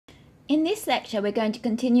In this lecture, we're going to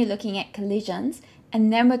continue looking at collisions,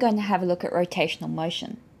 and then we're going to have a look at rotational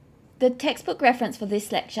motion. The textbook reference for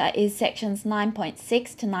this lecture is sections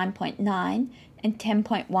 9.6 to 9.9 and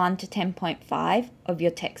 10.1 to 10.5 of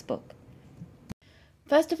your textbook.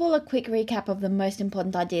 First of all, a quick recap of the most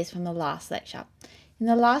important ideas from the last lecture. In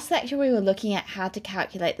the last lecture, we were looking at how to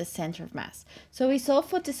calculate the center of mass. So we saw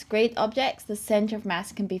for discrete objects, the center of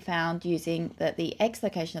mass can be found using that the x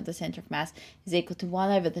location of the center of mass is equal to 1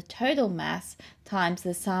 over the total mass times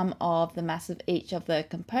the sum of the mass of each of the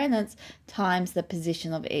components times the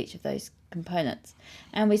position of each of those components.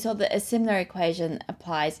 And we saw that a similar equation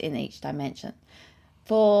applies in each dimension.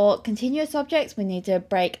 For continuous objects, we need to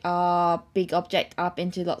break our big object up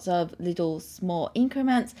into lots of little small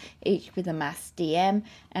increments, each with a mass dm,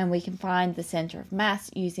 and we can find the center of mass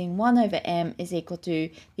using 1 over m is equal to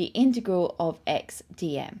the integral of x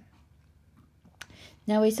dm.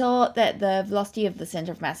 Now we saw that the velocity of the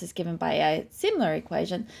center of mass is given by a similar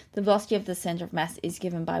equation. The velocity of the center of mass is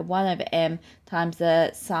given by 1 over m times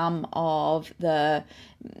the sum of the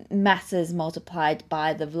masses multiplied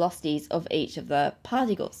by the velocities of each of the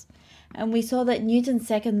particles. And we saw that Newton's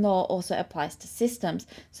second law also applies to systems.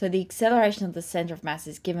 So the acceleration of the center of mass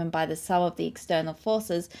is given by the sum of the external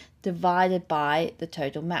forces divided by the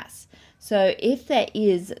total mass. So if there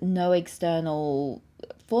is no external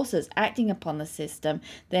forces acting upon the system,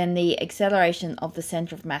 then the acceleration of the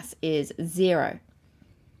center of mass is 0.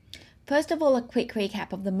 First of all, a quick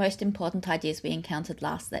recap of the most important ideas we encountered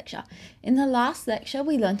last lecture. In the last lecture,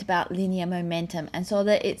 we learnt about linear momentum and saw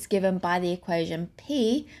that it's given by the equation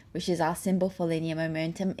P, which is our symbol for linear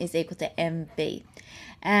momentum, is equal to mv.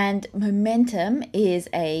 And momentum is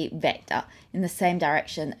a vector in the same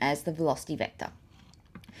direction as the velocity vector.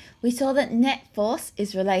 We saw that net force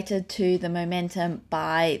is related to the momentum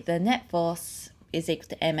by the net force is equal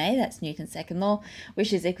to ma, that's Newton's second law,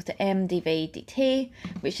 which is equal to m dv dt,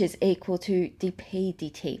 which is equal to dp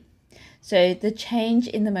dt. So the change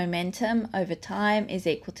in the momentum over time is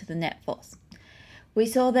equal to the net force. We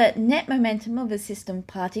saw that net momentum of a system of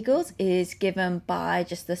particles is given by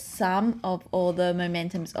just the sum of all the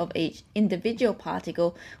momentums of each individual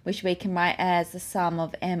particle, which we can write as the sum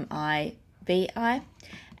of mi vi.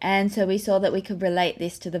 And so we saw that we could relate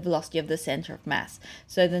this to the velocity of the center of mass.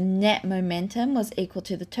 So the net momentum was equal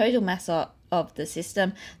to the total mass of the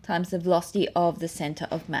system times the velocity of the center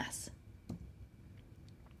of mass.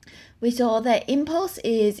 We saw that impulse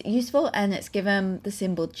is useful and it's given the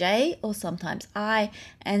symbol J or sometimes I,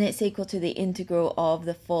 and it's equal to the integral of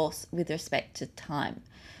the force with respect to time.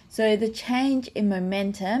 So the change in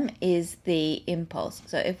momentum is the impulse.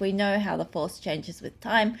 So if we know how the force changes with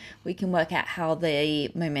time, we can work out how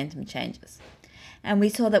the momentum changes. And we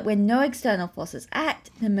saw that when no external forces act,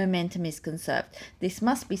 the momentum is conserved. This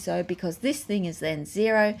must be so because this thing is then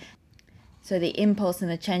 0. So the impulse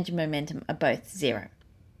and the change in momentum are both 0.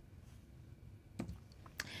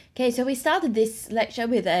 Okay, so we started this lecture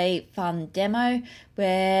with a fun demo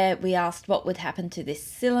where we asked what would happen to this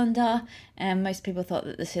cylinder, and most people thought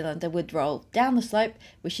that the cylinder would roll down the slope,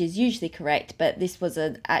 which is usually correct, but this was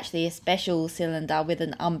actually a special cylinder with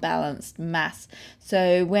an unbalanced mass.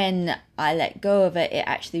 So when I let go of it, it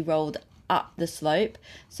actually rolled up the slope.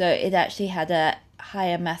 So it actually had a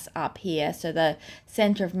higher mass up here, so the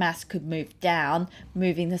center of mass could move down,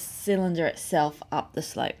 moving the cylinder itself up the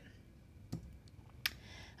slope.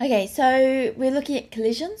 Okay, so we're looking at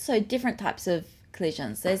collisions, so different types of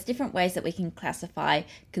collisions. There's different ways that we can classify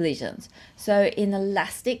collisions. So in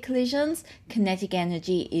elastic collisions, kinetic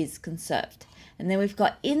energy is conserved. And then we've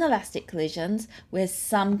got inelastic collisions where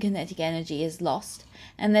some kinetic energy is lost.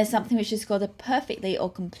 And there's something which is called a perfectly or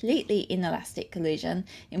completely inelastic collision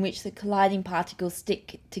in which the colliding particles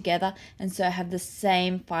stick together and so have the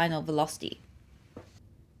same final velocity.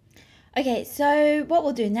 Okay, so what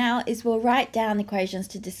we'll do now is we'll write down equations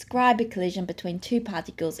to describe a collision between two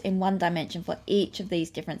particles in one dimension for each of these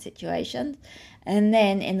different situations. And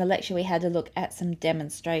then in the lecture we had a look at some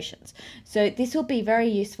demonstrations. So this will be very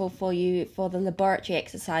useful for you for the laboratory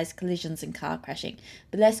exercise collisions and car crashing.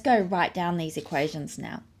 But let's go write down these equations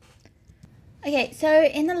now. Okay, so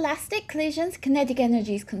in elastic collisions, kinetic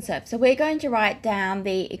energy is conserved. So we're going to write down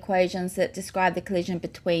the equations that describe the collision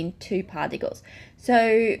between two particles.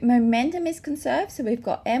 So momentum is conserved. So we've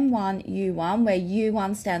got m1, u1, where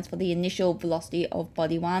u1 stands for the initial velocity of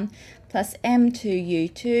body 1, plus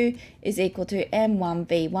m2, u2 is equal to m1,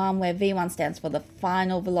 v1, where v1 stands for the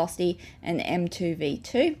final velocity, and m2,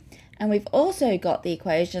 v2. And we've also got the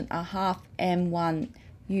equation a half m1,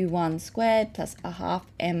 u1 squared plus a half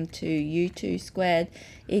m2 u2 squared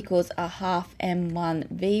equals a half m1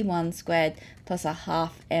 v1 squared plus a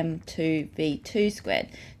half m2 v2 squared.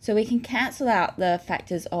 So we can cancel out the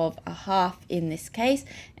factors of a half in this case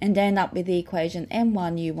and end up with the equation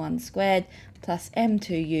m1 u1 squared plus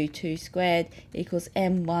m2 u2 squared equals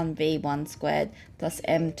m1 v1 squared plus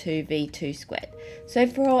m2 v2 squared. So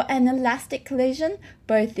for an elastic collision,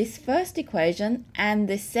 both this first equation and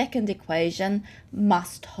this second equation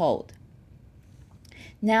must hold.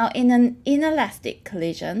 Now in an inelastic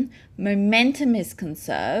collision, momentum is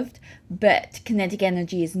conserved, but kinetic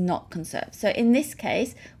energy is not conserved. So in this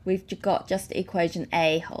case, we've got just the equation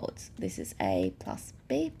A holds. This is A plus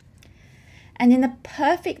B. And in a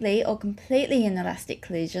perfectly or completely inelastic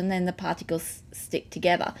collision, then the particles stick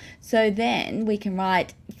together. So then we can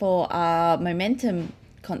write for our momentum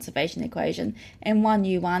conservation equation,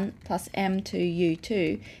 m1u1 plus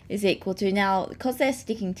m2u2 is equal to, now because they're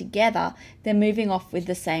sticking together, they're moving off with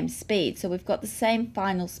the same speed. So we've got the same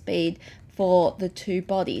final speed for the two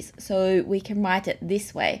bodies. So we can write it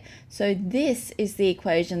this way. So this is the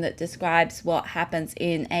equation that describes what happens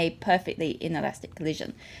in a perfectly inelastic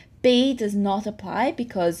collision. B does not apply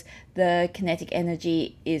because the kinetic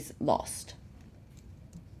energy is lost.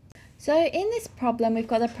 So in this problem, we've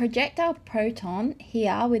got a projectile proton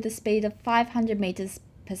here with a speed of 500 meters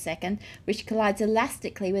per second, which collides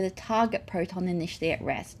elastically with a target proton initially at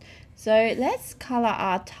rest. So let's color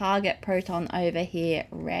our target proton over here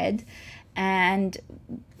red, and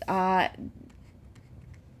our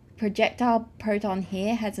projectile proton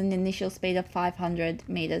here has an initial speed of 500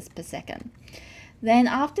 meters per second. Then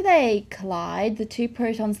after they collide, the two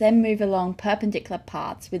protons then move along perpendicular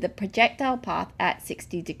paths with the projectile path at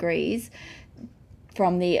 60 degrees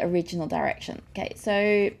from the original direction. Okay,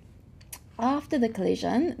 so after the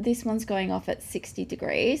collision, this one's going off at 60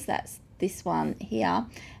 degrees, that's this one here,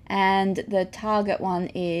 and the target one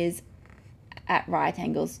is at right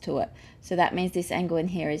angles to it. So that means this angle in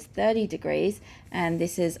here is 30 degrees, and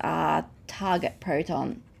this is our target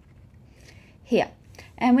proton here.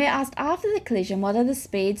 And we're asked after the collision, what are the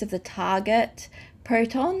speeds of the target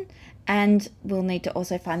proton? And we'll need to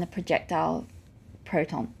also find the projectile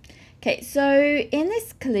proton. Okay, so in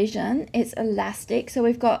this collision, it's elastic. So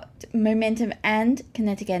we've got momentum and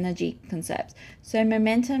kinetic energy conserved. So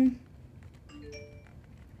momentum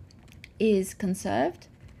is conserved.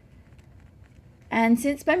 And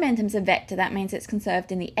since momentum's a vector, that means it's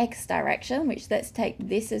conserved in the x direction, which let's take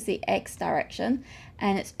this as the x direction,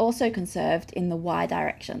 and it's also conserved in the y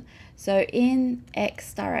direction. So in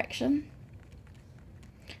x direction,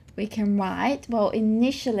 we can write, well,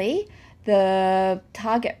 initially the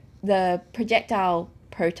projectile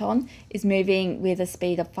proton is moving with a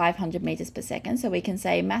speed of 500 meters per second. So we can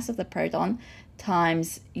say mass of the proton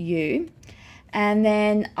times u. And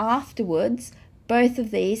then afterwards, both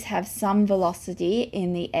of these have some velocity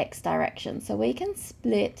in the x direction. So we can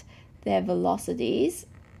split their velocities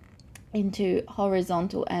into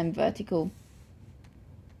horizontal and vertical.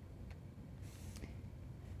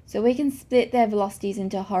 So we can split their velocities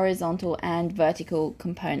into horizontal and vertical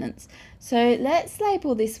components. So let's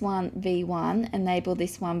label this one V1 and label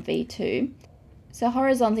this one V2. So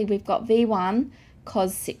horizontally we've got V1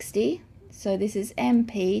 cos 60. So this is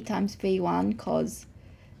MP times V1 cos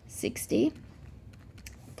 60.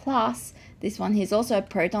 Plus, this one here is also a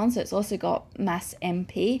proton, so it's also got mass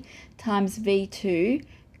MP times V2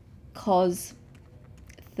 cos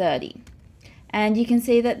 30. And you can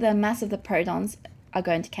see that the mass of the protons are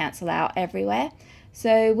going to cancel out everywhere.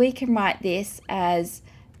 So we can write this as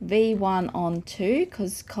V1 on 2,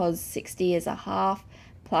 because cos 60 is a half,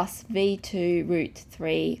 plus V2 root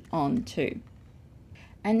 3 on 2.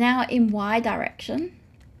 And now in y direction,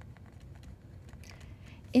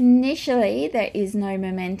 initially there is no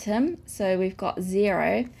momentum, so we've got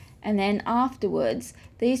 0, and then afterwards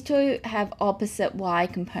these two have opposite y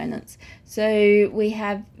components. So we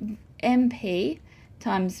have MP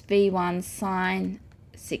times V1 sine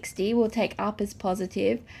 60, we'll take up as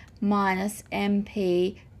positive, minus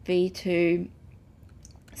MP V2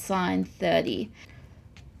 sine 30.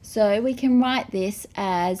 So we can write this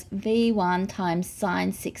as V1 times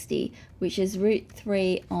sine 60, which is root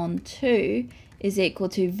 3 on 2, is equal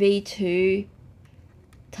to V2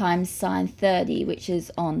 times sine 30, which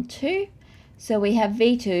is on 2. So we have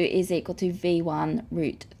V2 is equal to V1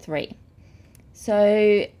 root 3.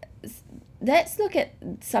 So let's look at,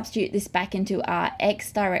 substitute this back into our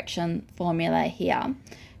x direction formula here.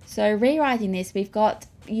 So rewriting this, we've got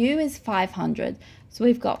u is 500. So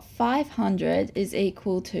we've got 500 is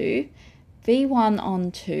equal to V1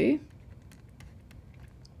 on 2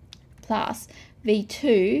 plus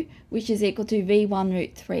V2, which is equal to V1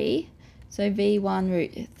 root 3. So V1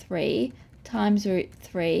 root 3 times root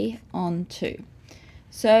 3 on 2.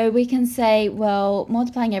 So we can say, well,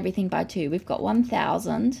 multiplying everything by 2, we've got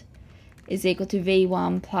 1000 is equal to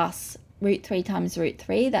V1 plus root 3 times root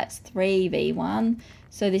 3. That's 3V1.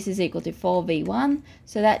 So this is equal to 4V1.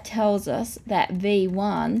 So that tells us that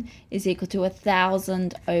V1 is equal to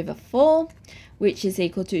 1000 over 4, which is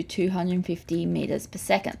equal to 250 meters per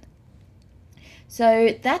second.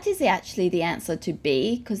 So that is actually the answer to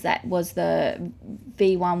B, because that was the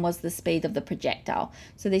V1 was the speed of the projectile.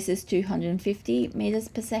 So this is 250 meters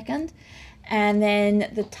per second. And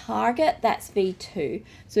then the target, that's V2.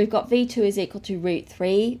 So we've got V2 is equal to root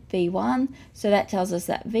 3 V1. So that tells us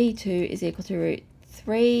that V2 is equal to root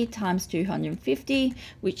 3 times 250,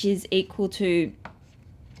 which is equal to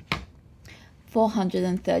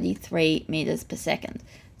 433 meters per second.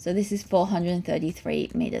 So this is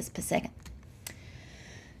 433 meters per second.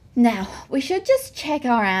 Now, we should just check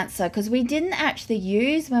our answer, because we didn't actually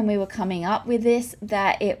use, when we were coming up with this,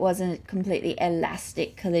 that it was a completely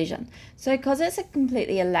elastic collision. So because it's a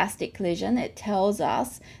completely elastic collision, it tells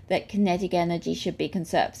us that kinetic energy should be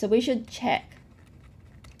conserved. So we should check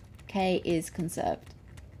K is conserved.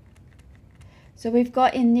 So we've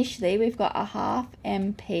got initially, we've got a half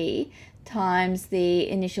mp times the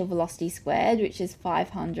initial velocity squared, which is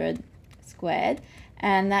 500 squared.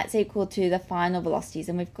 And that's equal to the final velocities,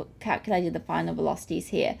 and we've calculated the final velocities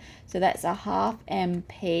here. So that's a half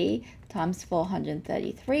mp times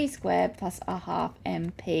 433 squared plus a half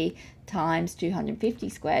mp times 250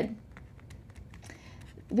 squared.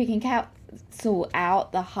 We can cancel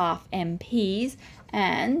out the half mps,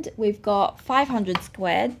 and we've got 500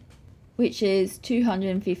 squared, which is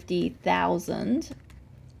 250,000,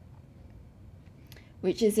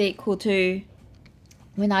 which is equal to,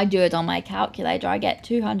 when I do it on my calculator, I get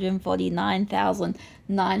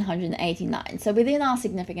 249,989. So within our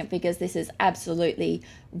significant figures, this is absolutely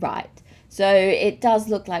right. So it does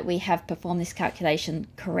look like we have performed this calculation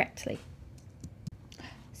correctly.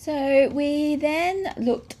 So we then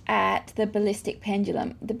looked at the ballistic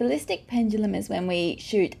pendulum. The ballistic pendulum is when we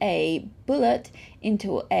shoot a bullet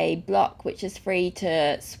into a block which is free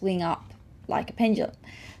to swing up like a pendulum.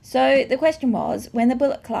 So the question was, when the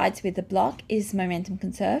bullet collides with the block, is momentum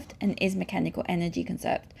conserved and is mechanical energy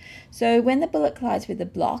conserved? So when the bullet collides with the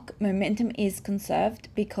block, momentum is conserved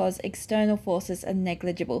because external forces are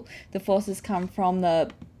negligible. The forces come from the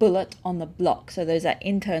bullet on the block, so those are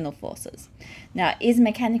internal forces. Now, is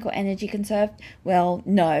mechanical energy conserved? Well,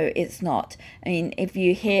 no, it's not. I mean, if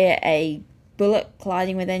you hear a bullet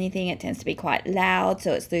colliding with anything, it tends to be quite loud,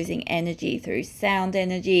 so it's losing energy through sound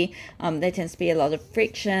energy. There tends to be a lot of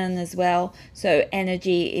friction as well, so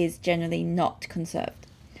energy is generally not conserved.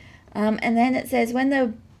 And then it says when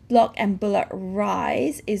the block and bullet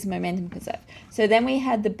rise, is momentum conserved? So then we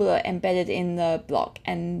had the bullet embedded in the block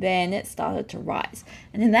and then it started to rise,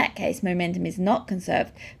 and in that case momentum is not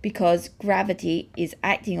conserved because gravity is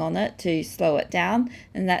acting on it to slow it down,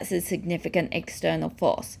 and that's a significant external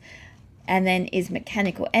force. And then is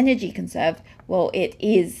mechanical energy conserved? Well, it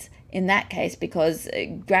is in that case because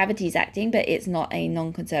gravity is acting, but it's not a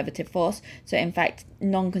non-conservative force. So in fact,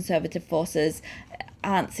 non-conservative forces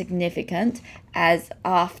aren't significant as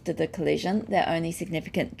after the collision. They're only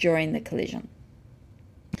significant during the collision.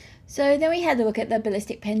 So then we had a look at the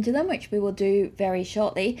ballistic pendulum, which we will do very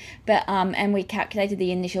shortly, but and we calculated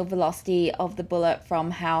the initial velocity of the bullet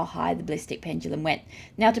from how high the ballistic pendulum went.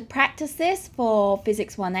 Now to practice this for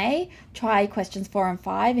Physics 1A, try questions 4 and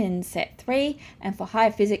 5 in set 3, and for Higher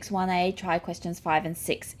Physics 1A, try questions 5 and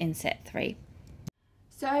 6 in set 3.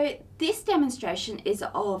 So this demonstration is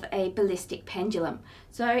of a ballistic pendulum.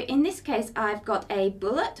 So in this case, I've got a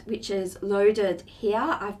bullet which is loaded here.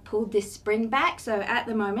 I've pulled this spring back. So at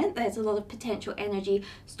the moment, there's a lot of potential energy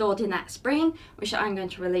stored in that spring, which I'm going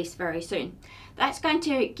to release very soon. That's going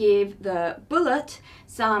to give the bullet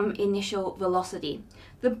some initial velocity.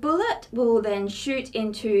 The bullet will then shoot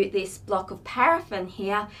into this block of paraffin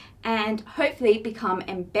here and hopefully become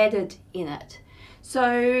embedded in it.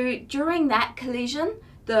 So during that collision,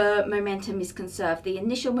 the momentum is conserved. The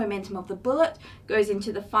initial momentum of the bullet goes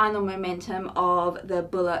into the final momentum of the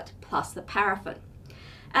bullet plus the paraffin.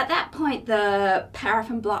 At that point, the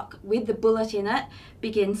paraffin block with the bullet in it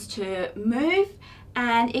begins to move,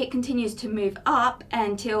 and it continues to move up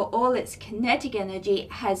until all its kinetic energy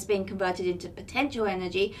has been converted into potential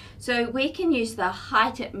energy. So we can use the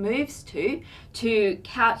height it moves to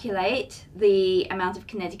calculate the amount of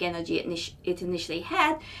kinetic energy it initially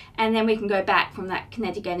had, and then we can go back from that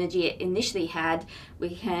kinetic energy it initially had.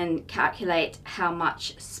 We can calculate how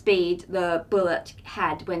much speed the bullet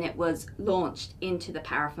had when it was launched into the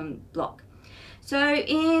paraffin block. So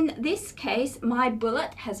in this case, my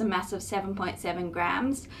bullet has a mass of 7.7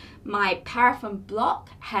 grams, my paraffin block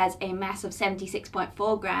has a mass of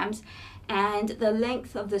 76.4 grams, and the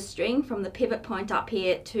length of the string from the pivot point up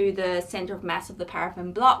here to the center of mass of the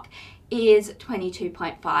paraffin block is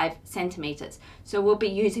 22.5 centimeters. So we'll be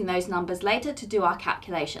using those numbers later to do our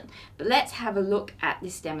calculation. But let's have a look at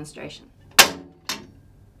this demonstration.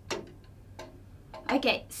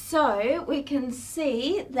 Okay, so we can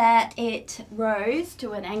see that it rose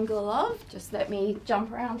to an angle of, just let me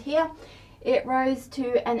jump around here, it rose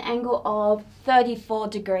to an angle of 34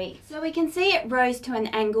 degrees. So we can see it rose to an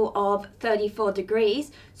angle of 34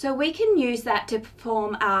 degrees, so we can use that to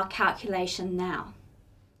perform our calculation now.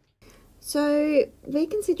 So we're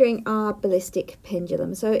considering our ballistic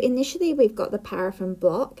pendulum. So initially we've got the paraffin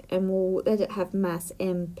block and we'll let it have mass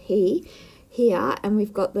MP here, and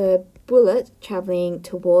we've got the bullet traveling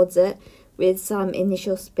towards it with some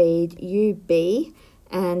initial speed UB,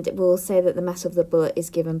 and we'll say that the mass of the bullet is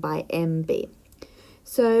given by MB.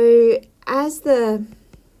 So as the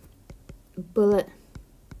bullet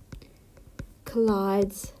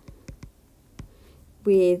collides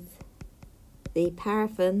with the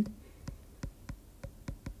paraffin,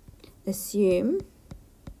 assume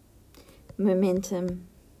momentum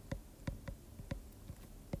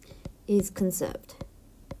is conserved.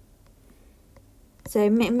 So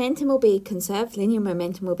momentum will be conserved, linear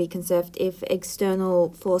momentum will be conserved if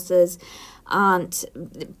external forces aren't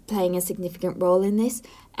playing a significant role in this,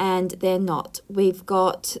 and they're not. We've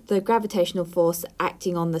got the gravitational force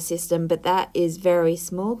acting on the system, but that is very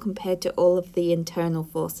small compared to all of the internal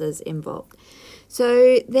forces involved.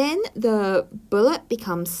 So then the bullet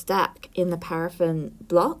becomes stuck in the paraffin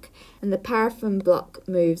block, and the paraffin block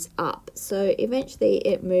moves up. So eventually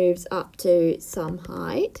it moves up to some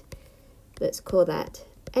height. Let's call that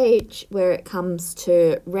H, where it comes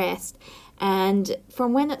to rest. And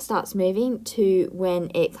from when it starts moving to when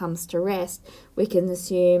it comes to rest, we can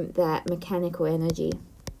assume that mechanical energy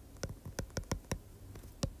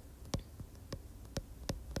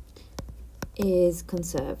is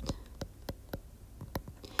conserved.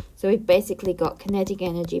 So we've basically got kinetic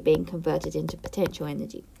energy being converted into potential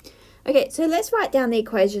energy. Okay, so let's write down the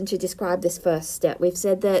equation to describe this first step. We've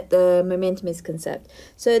said that the momentum is conserved.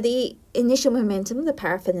 So the initial momentum, the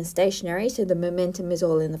paraffin is stationary, so the momentum is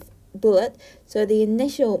all in the bullet. So the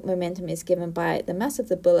initial momentum is given by the mass of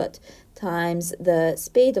the bullet times the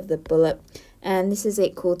speed of the bullet, and this is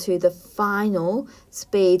equal to the final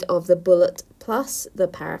speed of the bullet plus the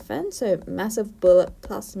paraffin. So mass of bullet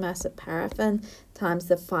plus mass of paraffin times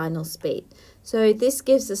the final speed. So this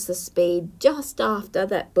gives us the speed just after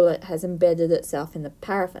that bullet has embedded itself in the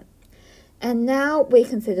paraffin. And now we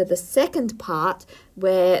consider the second part,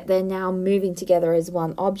 where they're now moving together as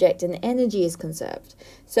one object and energy is conserved.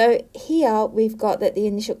 So here we've got that the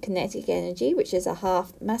initial kinetic energy, which is a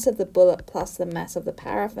half mass of the bullet plus the mass of the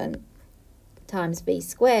paraffin, times v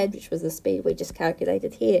squared, which was the speed we just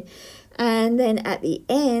calculated here. And then at the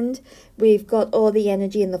end, we've got all the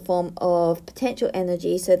energy in the form of potential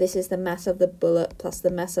energy. So this is the mass of the bullet plus the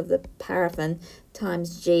mass of the paraffin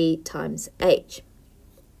times G times H.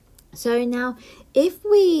 So now, if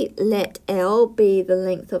we let L be the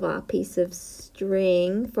length of our piece of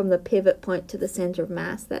string from the pivot point to the center of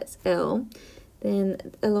mass, that's L, then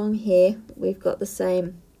along here, we've got the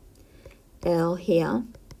same L here.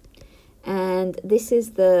 And this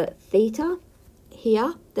is the theta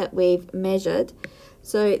here that we've measured.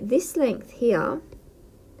 So this length here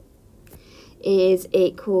is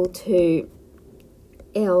equal to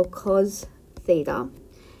L cos theta.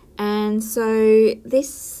 And so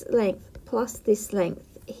this length plus this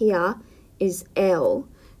length here is L.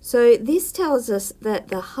 So this tells us that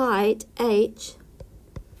the height, H,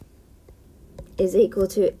 is equal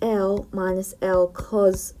to L minus L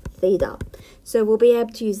cos theta. So we'll be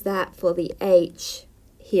able to use that for the H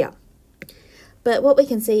here. But what we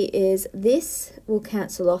can see is this will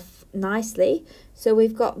cancel off nicely. So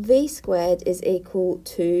we've got V squared is equal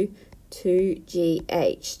to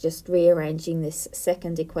 2GH, just rearranging this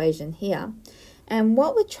second equation here. And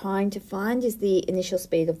what we're trying to find is the initial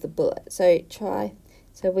speed of the bullet. So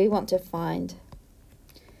we want to find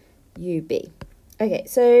UB. Okay,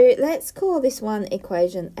 so let's call this one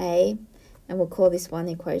equation A, and we'll call this one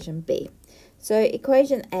equation B. So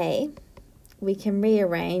equation A, we can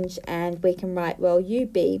rearrange and we can write, well,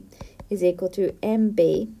 UB is equal to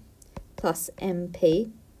MB plus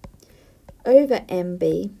MP over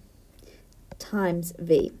MB times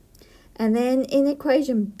V. And then in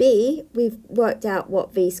equation B, we've worked out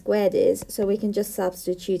what V squared is, so we can just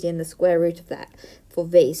substitute in the square root of that for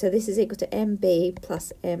V. So this is equal to MB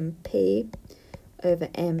plus MP over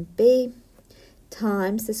MB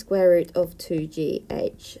times the square root of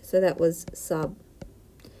 2GH. So that was sub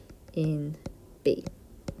in B.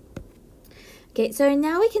 Okay, so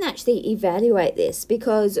now we can actually evaluate this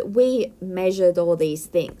because we measured all these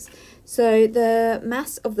things. So the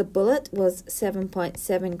mass of the bullet was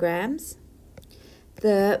 7.7 grams.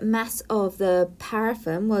 The mass of the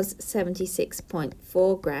paraffin was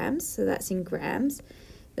 76.4 grams, so that's in grams.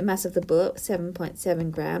 The mass of the bullet, 7.7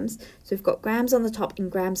 grams. So we've got grams on the top and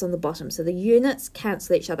grams on the bottom. So the units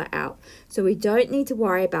cancel each other out. So we don't need to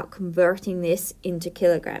worry about converting this into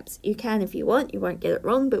kilograms. You can if you want, you won't get it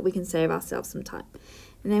wrong, but we can save ourselves some time.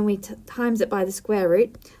 And then we times it by the square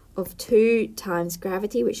root of 2 times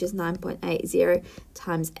gravity, which is 9.80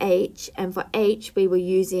 times h. And for h, we were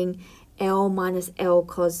using L minus L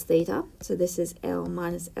cos theta. So this is L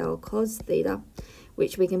minus L cos theta,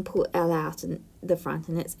 which we can pull L out in the front,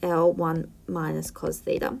 and it's L1 minus cos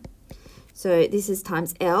theta. So this is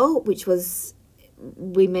times L, which was,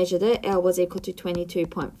 we measured it, L was equal to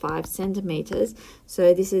 22.5 centimeters.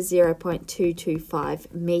 So this is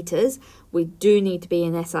 0.225 meters. We do need to be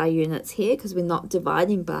in SI units here because we're not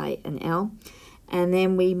dividing by an L. And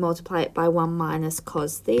then we multiply it by 1 minus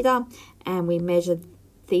cos theta, and we measured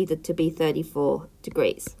theta to be 34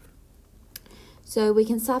 degrees. So we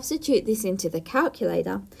can substitute this into the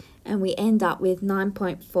calculator and we end up with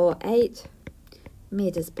 9.48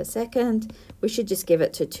 meters per second. We should just give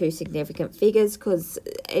it to 2 significant figures because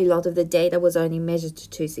a lot of the data was only measured to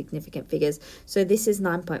 2 significant figures. So this is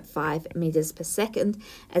 9.5 meters per second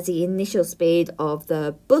as the initial speed of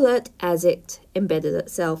the bullet as it embedded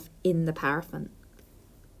itself in the paraffin.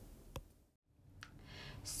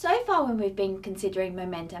 So far when we've been considering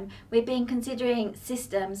momentum, we've been considering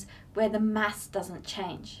systems where the mass doesn't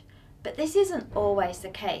change. But this isn't always the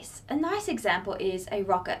case. A nice example is a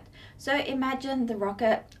rocket. So imagine the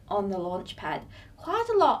rocket on the launch pad. Quite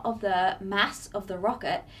a lot of the mass of the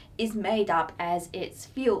rocket is made up as its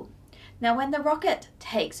fuel. Now when the rocket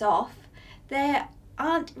takes off, there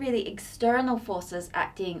aren't really external forces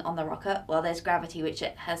acting on the rocket. Well, there's gravity which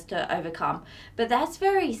it has to overcome, but that's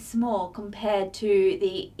very small compared to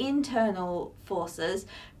the internal forces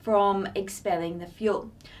from expelling the fuel.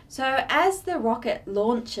 So as the rocket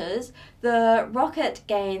launches, the rocket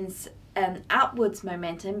gains an outwards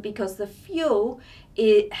momentum because the fuel,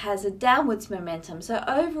 it has a downwards momentum. So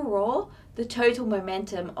overall, the total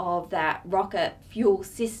momentum of that rocket fuel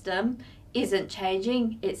system isn't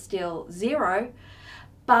changing, it's still 0.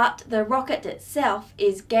 But the rocket itself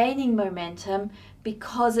is gaining momentum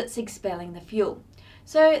because it's expelling the fuel.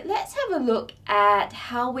 So let's have a look at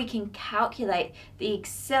how we can calculate the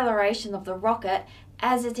acceleration of the rocket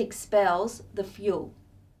as it expels the fuel.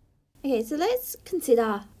 Okay, so let's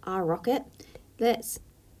consider our rocket. Let's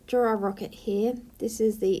draw our rocket here. This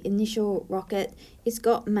is the initial rocket. It's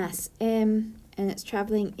got mass m and it's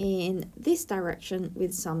traveling in this direction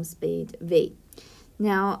with some speed v.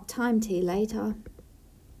 Now, time t later.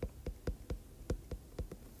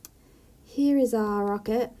 Here is our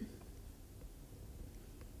rocket.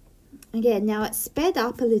 Again, now it's sped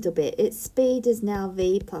up a little bit. Its speed is now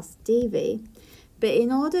v plus dv. But in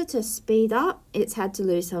order to speed up, it's had to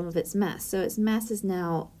lose some of its mass. So its mass is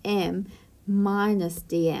now m minus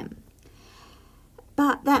dm.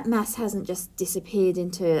 But that mass hasn't just disappeared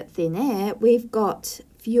into thin air. We've got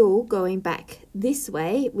fuel going back this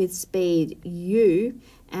way with speed u,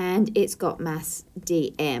 and it's got mass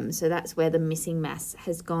dm. So that's where the missing mass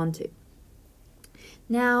has gone to.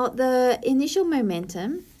 Now, the initial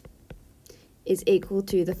momentum is equal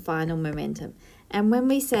to the final momentum. And when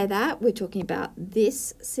we say that, we're talking about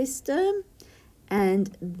this system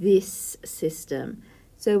and this system.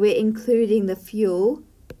 So we're including the fuel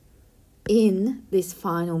in this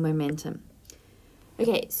final momentum.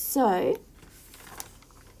 Okay, so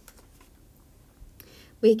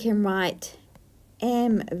we can write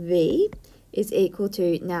mv is equal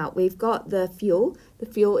to, now we've got the fuel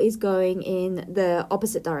is going in the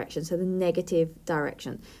opposite direction, so the negative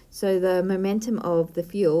direction. So the momentum of the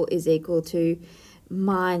fuel is equal to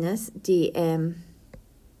minus dm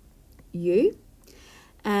u,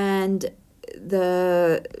 and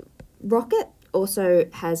the rocket also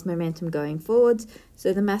has momentum going forwards,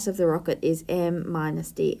 so the mass of the rocket is m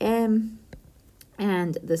minus dm,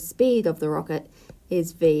 and the speed of the rocket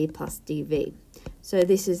is v plus dv. So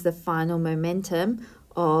this is the final momentum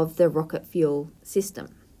of the rocket fuel system.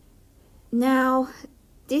 Now,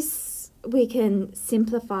 this we can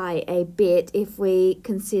simplify a bit if we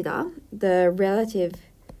consider the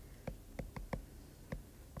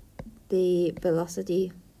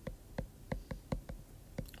velocity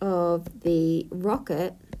of the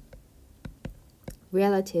rocket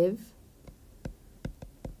relative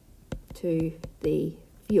to the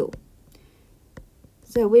fuel.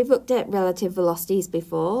 So we've looked at relative velocities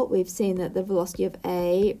before. We've seen that the velocity of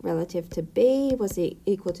A relative to B was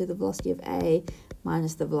equal to the velocity of A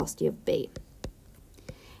minus the velocity of B.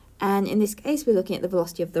 And in this case, we're looking at the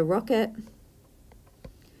velocity of the rocket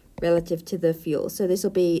relative to the fuel. So this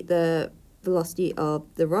will be the velocity of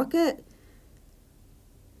the rocket,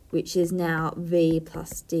 which is now v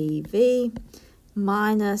plus dv,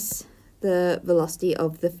 minus the velocity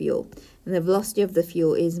of the fuel. And the velocity of the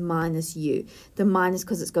fuel is minus u. The minus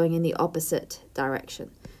because it's going in the opposite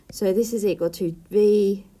direction. So this is equal to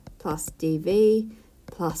v plus dv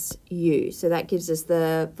plus u. So that gives us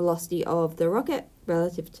the velocity of the rocket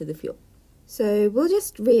relative to the fuel. So we'll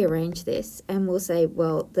just rearrange this and we'll say,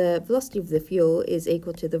 well, the velocity of the fuel is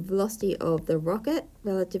equal to the velocity of the rocket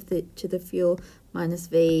relative to the fuel minus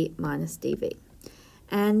v minus dv.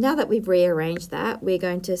 And now that we've rearranged that, we're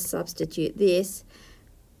going to substitute this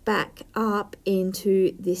back up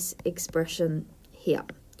into this expression here.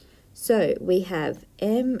 So we have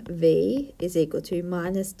mv is equal to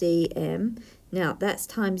minus dm. Now that's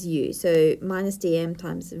times u. So minus dm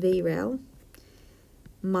times v rel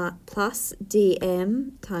plus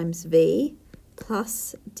dm times v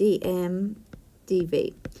plus dm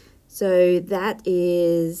dv. So that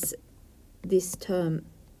is this term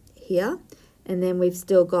here. And then we've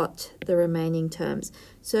still got the remaining terms.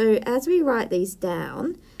 So as we write these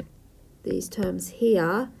down, these terms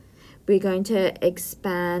here, we're going to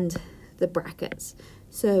expand the brackets.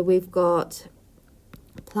 So we've got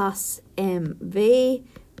plus mv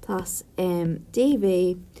plus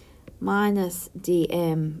mdv minus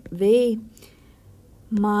dmv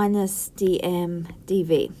minus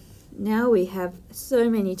dmdv. Now we have so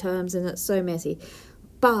many terms and it's so messy.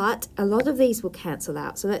 But a lot of these will cancel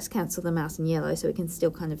out. So let's cancel them out in yellow so we can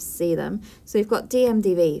still kind of see them. So we've got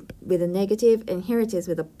dmdv with a negative, and here it is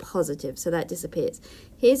with a positive. So that disappears.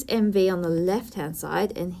 Here's mv on the left-hand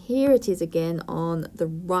side, and here it is again on the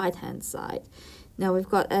right-hand side. Now we've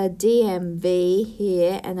got a dmv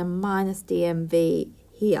here and a minus dmv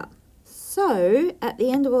here. So at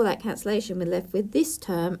the end of all that cancellation, we're left with this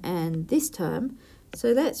term and this term.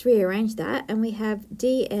 So let's rearrange that, and we have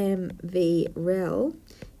dmv rel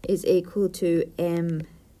is equal to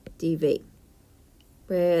mdv,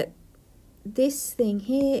 where this thing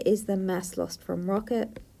here is the mass lost from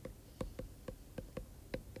rocket,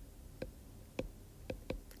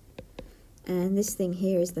 and this thing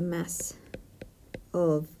here is the mass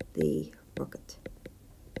of the rocket.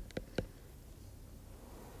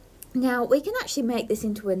 Now, we can actually make this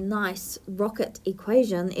into a nice rocket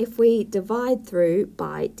equation if we divide through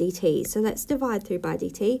by dt. So let's divide through by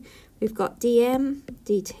dt. We've got dm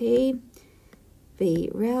dt v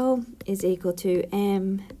rel is equal to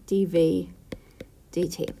m dv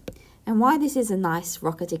dt. And why this is a nice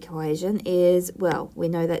rocket equation is, well, we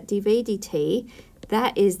know that dv dt,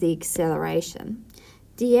 that is the acceleration.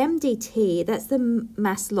 dm dt, that's the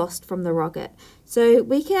mass lost from the rocket. So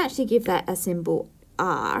we can actually give that a symbol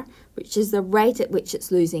r, which is the rate at which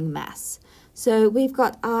it's losing mass. So we've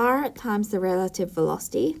got r times the relative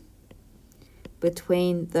velocity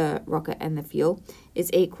between the rocket and the fuel is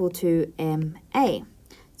equal to ma.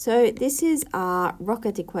 So this is our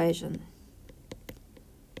rocket equation,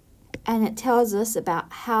 and it tells us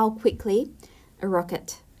about how quickly a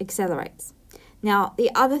rocket accelerates. Now, the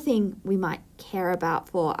other thing we might care about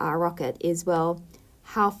for our rocket is, well,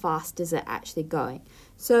 how fast is it actually going?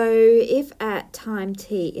 So if at time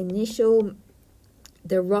t initial,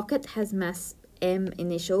 the rocket has mass m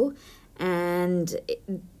initial and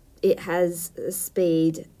it has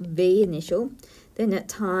speed v initial, then at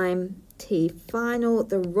time t final,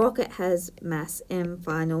 the rocket has mass m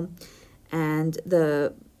final and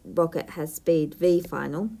the rocket has speed v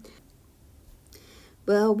final.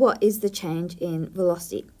 Well, what is the change in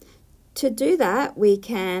velocity? To do that, we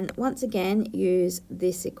can once again use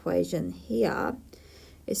this equation here.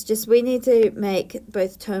 It's just we need to make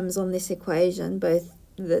both terms on this equation, both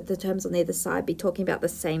the terms on either side, be talking about the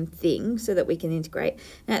same thing so that we can integrate.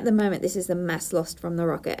 And at the moment, this is the mass lost from the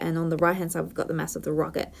rocket, and on the right-hand side, we've got the mass of the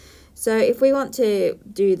rocket. So if we want to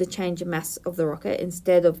do the change of mass of the rocket,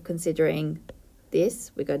 instead of considering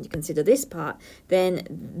this, we're going to consider this part, then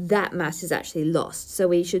that mass is actually lost. So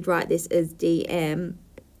we should write this as dm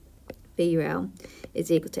vrel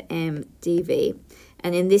is equal to m dv.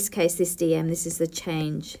 And in this case, this dm, this is the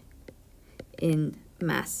change in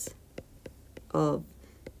mass of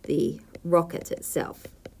the rocket itself.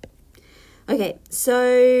 Okay,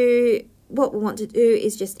 so what we want to do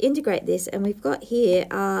is just integrate this, and we've got here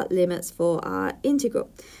our limits for our integral.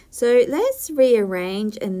 So let's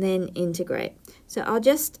rearrange and then integrate. So I'll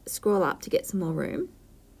just scroll up to get some more room.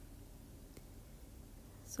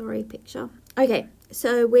 Sorry, picture. Okay,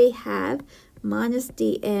 so we have minus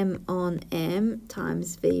dm on m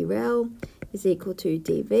times vrel is equal to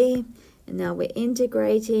dv. And now we're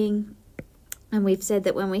integrating. And we've said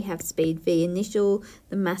that when we have speed v initial,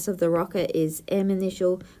 the mass of the rocket is m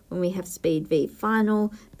initial. When we have speed v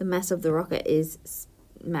final, the mass of the rocket is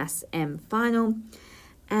mass m final.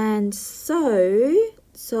 And so,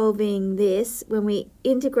 solving this, when we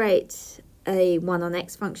integrate a 1 on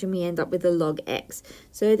x function, we end up with a log x.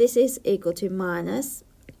 So this is equal to minus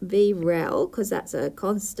vrel, because that's a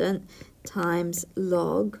constant, times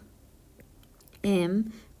log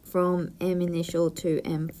m from m initial to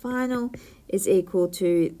m final is equal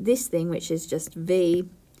to this thing, which is just v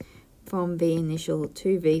from v initial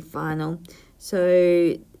to v final.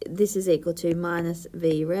 So this is equal to minus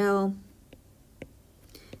vrel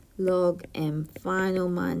log m final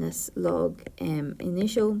minus log m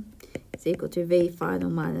initial is equal to v final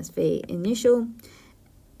minus v initial.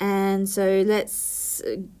 And so let's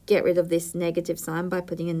get rid of this negative sign by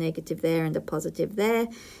putting a negative there and a positive there.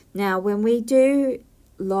 Now when we do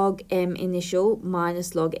log m initial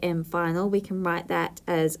minus log m final, we can write that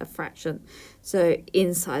as a fraction, so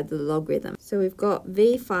inside the logarithm. So we've got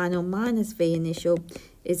v final minus v initial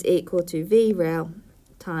is equal to vrel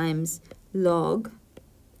times log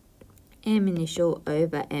m initial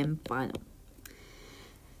over m final.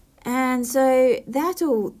 And so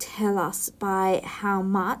that'll tell us by how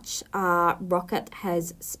much our rocket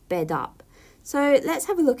has sped up. So let's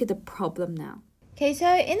have a look at the problem now. Okay,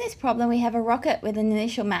 so in this problem we have a rocket with an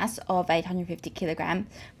initial mass of 850 kilograms,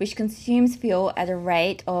 which consumes fuel at a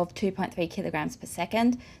rate of 2.3 kilograms per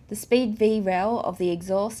second. The speed vrel of the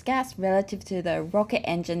exhaust gas relative to the rocket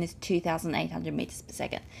engine is 2,800 meters per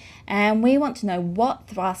second. And we want to know what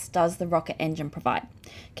thrust does the rocket engine provide.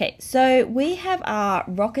 Okay, so we have our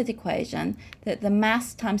rocket equation that the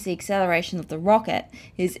mass times the acceleration of the rocket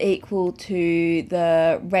is equal to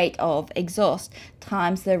the rate of exhaust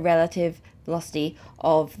times the relative velocity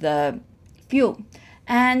of the fuel.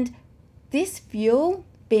 And this fuel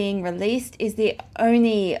being released is the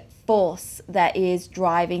only force that is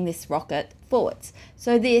driving this rocket forwards.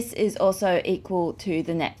 So this is also equal to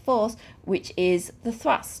the net force, which is the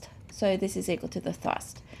thrust. So this is equal to the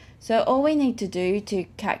thrust. So all we need to do to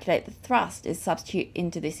calculate the thrust is substitute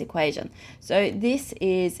into this equation. So this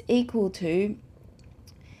is equal to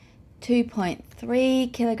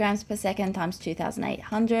 2.3 kilograms per second times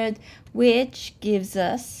 2,800, which gives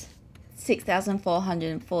us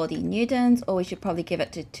 6,440 newtons, or we should probably give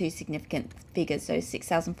it to two significant figures, so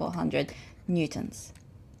 6,400 newtons.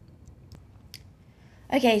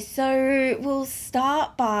 Okay, so we'll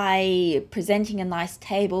start by presenting a nice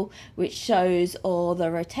table which shows all the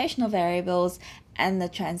rotational variables and the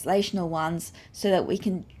translational ones so that we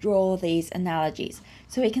can draw these analogies.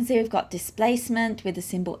 So we can see we've got displacement with the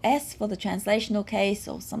symbol S for the translational case,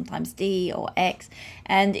 or sometimes D or X,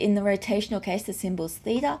 and in the rotational case the symbol's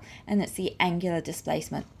theta, and it's the angular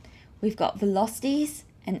displacement. We've got velocities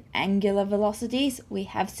and angular velocities. We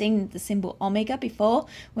have seen the symbol omega before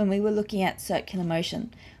when we were looking at circular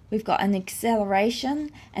motion. We've got an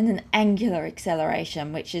acceleration and an angular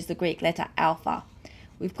acceleration, which is the Greek letter alpha.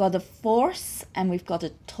 We've got a force and we've got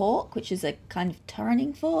a torque, which is a kind of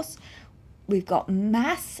turning force. We've got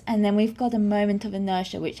mass, and then we've got a moment of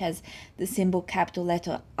inertia, which has the symbol capital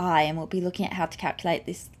letter I, and we'll be looking at how to calculate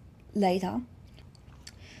this later.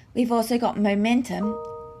 We've also got momentum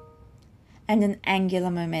and an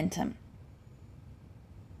angular momentum.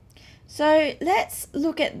 So let's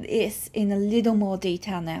look at this in a little more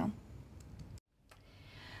detail now.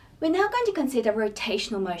 We're now going to consider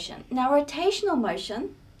rotational motion. Now rotational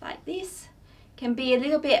motion, like this, can be a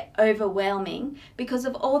little bit overwhelming because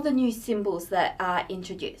of all the new symbols that are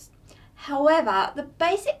introduced. However, the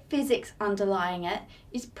basic physics underlying it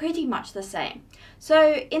is pretty much the same.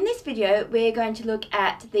 So in this video, we're going to look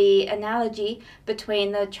at the analogy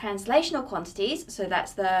between the translational quantities, so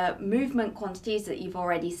that's the movement quantities that you've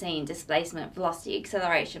already seen, displacement, velocity,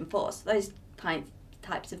 acceleration, force, those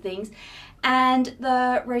types of things, and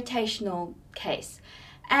the rotational case.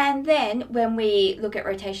 And then when we look at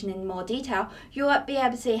rotation in more detail, you'll be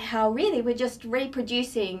able to see how really we're just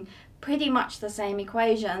reproducing pretty much the same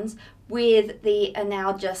equations with the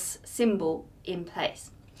analogous symbol in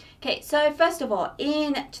place. Okay, so first of all,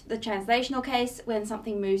 in the translational case, when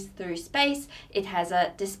something moves through space, it has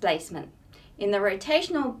a displacement. In the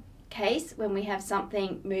rotational case, when we have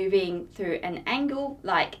something moving through an angle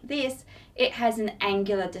like this, it has an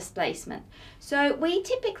angular displacement. So we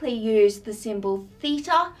typically use the symbol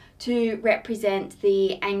theta to represent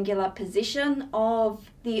the angular position of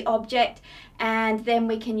the object, and then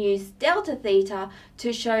we can use delta theta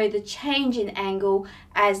to show the change in angle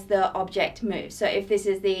as the object moves. So if this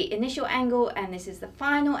is the initial angle and this is the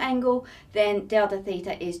final angle, then delta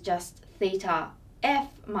theta is just theta f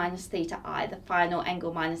minus theta I, the final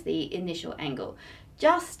angle minus the initial angle.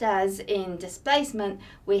 Just as in displacement,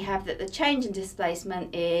 we have that the change in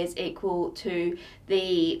displacement is equal to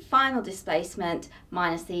the final displacement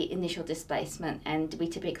minus the initial displacement, and we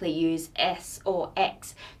typically use s or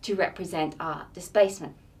x to represent our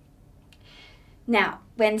displacement. Now,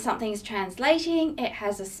 when something is translating, it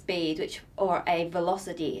has a speed or a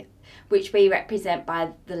velocity, which we represent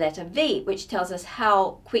by the letter v, which tells us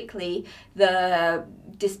how quickly the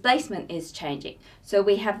displacement is changing. So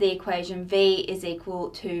we have the equation v is equal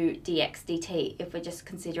to dx dt if we're just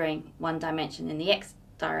considering one dimension in the x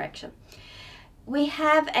direction. We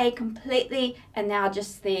have a completely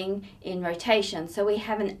analogous thing in rotation. So we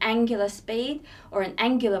have an angular speed or an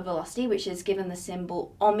angular velocity, which is given the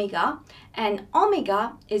symbol omega, and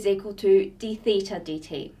omega is equal to d theta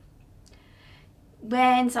dt.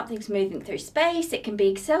 When something's moving through space, it can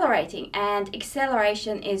be accelerating, and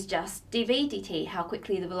acceleration is just dv dt, how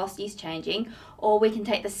quickly the velocity is changing, or we can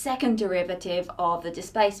take the second derivative of the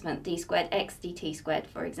displacement, d squared x dt squared,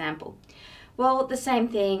 for example. Well, the same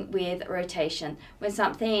thing with rotation. When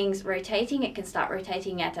something's rotating, it can start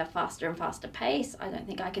rotating at a faster and faster pace. I don't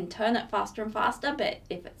think I can turn it faster and faster, but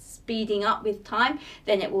if it's speeding up with time,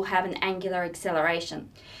 then it will have an angular acceleration.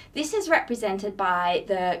 This is represented by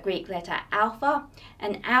the Greek letter alpha,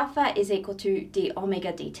 and alpha is equal to d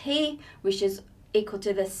omega dt, which is equal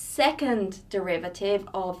to the second derivative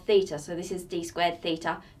of theta. So this is d squared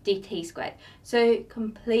theta dt squared. So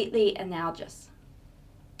completely analogous.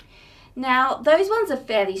 Now, those ones are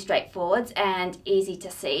fairly straightforward and easy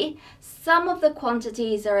to see. Some of the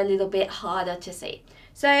quantities are a little bit harder to see.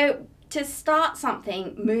 So to start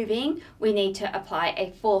something moving, we need to apply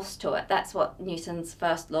a force to it. That's what Newton's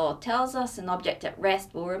first law tells us. An object at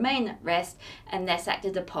rest will remain at rest unless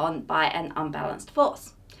acted upon by an unbalanced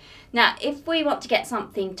force. Now, if we want to get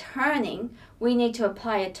something turning, we need to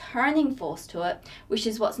apply a turning force to it, which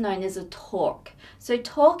is what's known as a torque. So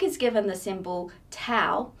torque is given the symbol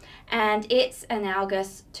tau, and it's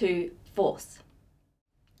analogous to force.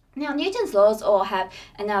 Now, Newton's laws all have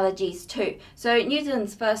analogies too. So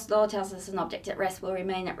Newton's first law tells us an object at rest will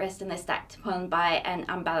remain at rest unless acted upon by an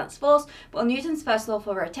unbalanced force. Well, Newton's first law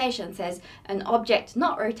for rotation says an object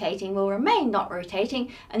not rotating will remain not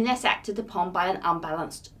rotating unless acted upon by an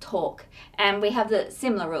unbalanced torque. And we have the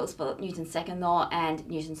similar rules for Newton's second law and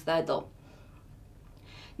Newton's third law.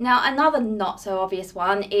 Now, another not so obvious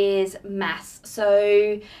one is mass.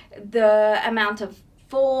 So the amount of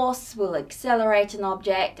force will accelerate an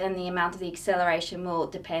object, and the amount of the acceleration will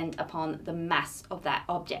depend upon the mass of that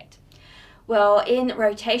object. Well, in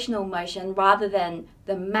rotational motion, rather than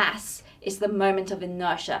the mass, it's the moment of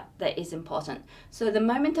inertia that is important. So the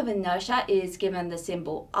moment of inertia is given the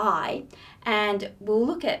symbol I, and we'll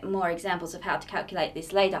look at more examples of how to calculate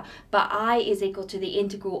this later, but I is equal to the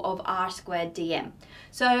integral of r squared dm.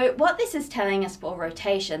 So what this is telling us for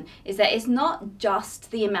rotation is that it's not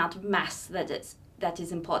just the amount of mass that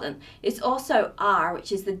is important. It's also r,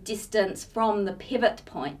 which is the distance from the pivot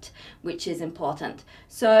point, which is important.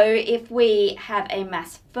 So if we have a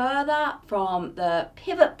mass further from the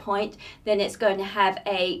pivot point, then it's going to have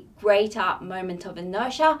a greater moment of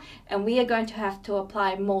inertia, and we are going to have to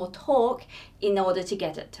apply more torque in order to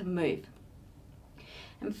get it to move.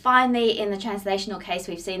 And finally, in the translational case,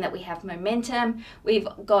 we've seen that we have momentum. We've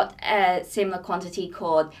got a similar quantity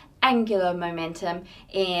called angular momentum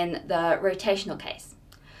in the rotational case.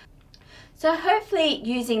 So hopefully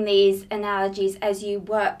using these analogies as you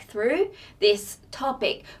work through this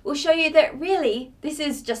topic will show you that really this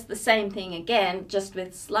is just the same thing again, just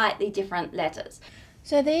with slightly different letters.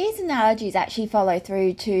 So these analogies actually follow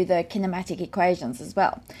through to the kinematic equations as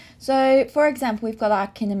well. So for example, we've got our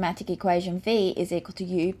kinematic equation V is equal to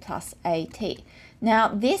U plus AT. Now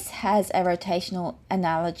this has a rotational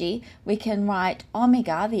analogy. We can write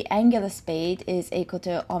omega, the angular speed, is equal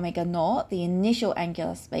to omega naught, the initial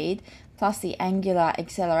angular speed, plus the angular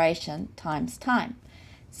acceleration times time.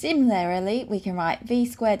 Similarly, we can write v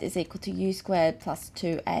squared is equal to u squared plus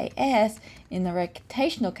 2as in the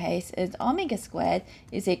rotational case as omega squared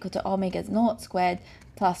is equal to omega naught squared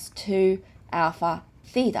plus 2 alpha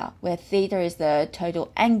theta, where theta is the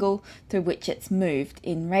total angle through which it's moved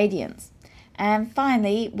in radians. And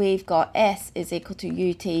finally, we've got s is equal to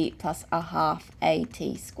ut plus a half at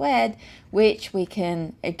squared, which we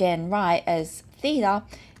can again write as theta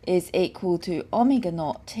is equal to omega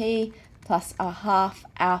naught t plus a half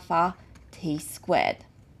alpha t squared.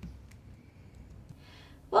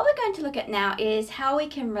 What we're going to look at now is how we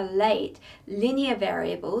can relate linear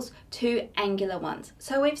variables to angular ones.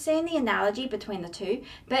 So we've seen the analogy between the two,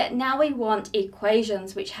 but now we want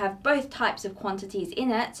equations which have both types of quantities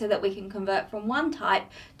in it so that we can convert from one type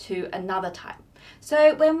to another type.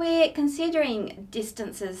 So when we're considering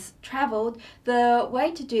distances travelled, the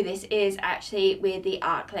way to do this is actually with the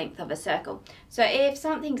arc length of a circle. So if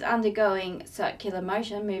something's undergoing circular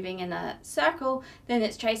motion, moving in a circle, then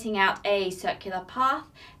it's tracing out a circular path.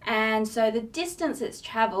 And so the distance it's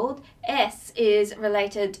travelled, s, is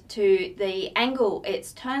related to the angle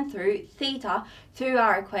it's turned through, theta, through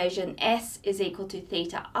our equation s is equal to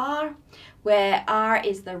theta r, where r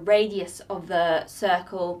is the radius of the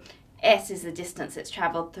circle, s is the distance it's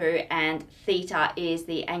travelled through, and theta is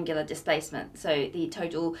the angular displacement, so the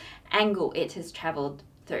total angle it has travelled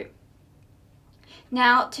through.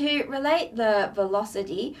 Now, to relate the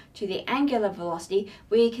velocity to the angular velocity,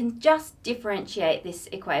 we can just differentiate this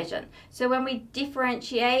equation. So when we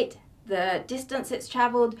differentiate the distance it's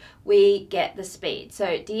travelled, we get the speed.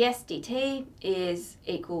 So ds dt is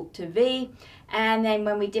equal to v, and then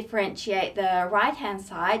when we differentiate the right hand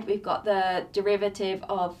side, we've got the derivative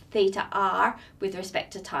of theta r with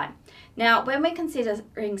respect to time. Now, when we're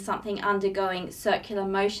considering something undergoing circular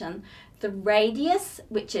motion, the radius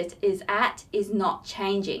which it is at is not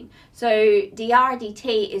changing. So dr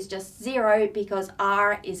dt is just 0 because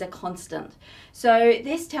r is a constant. So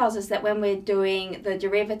this tells us that when we're doing the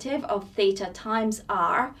derivative of theta times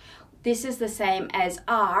r, this is the same as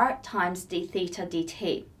r times d theta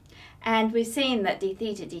dt. And we've seen that d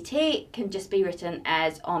theta dt can just be written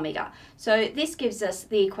as omega. So this gives us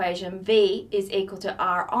the equation v is equal to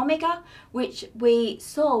r omega, which we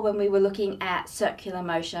saw when we were looking at circular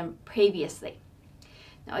motion previously.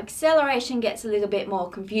 Now, acceleration gets a little bit more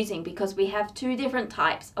confusing because we have two different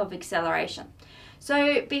types of acceleration.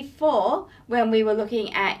 So before, when we were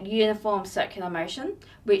looking at uniform circular motion,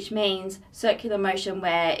 which means circular motion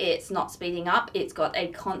where it's not speeding up, it's got a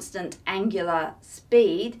constant angular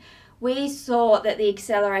speed, we saw that the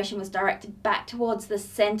acceleration was directed back towards the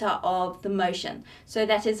center of the motion. So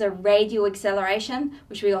that is a radial acceleration,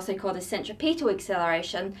 which we also call the centripetal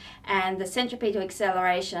acceleration. And the centripetal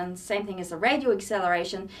acceleration, same thing as the radial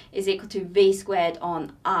acceleration, is equal to v squared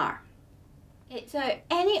on r. So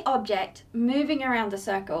any object moving around the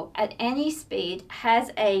circle at any speed has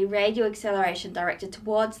a radial acceleration directed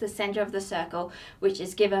towards the center of the circle, which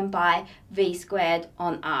is given by v squared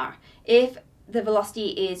on r. If the velocity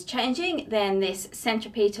is changing, then this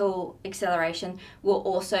centripetal acceleration will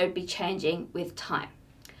also be changing with time.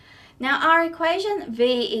 Now, our equation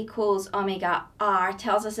v equals omega r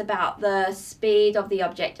tells us about the speed of the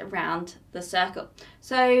object around the circle.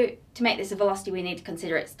 So to make this a velocity, we need to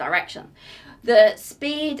consider its direction. The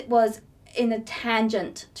speed was in a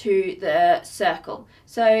tangent to the circle.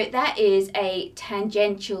 So that is a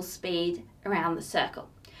tangential speed around the circle.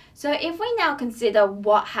 So if we now consider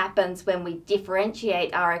what happens when we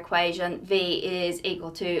differentiate our equation, v is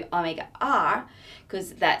equal to omega r,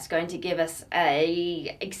 because that's going to give us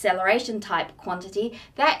a acceleration type quantity,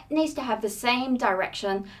 that needs to have the same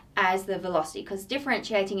direction as the velocity, because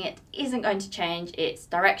differentiating it isn't going to change its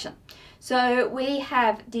direction. So we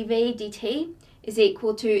have dv dt is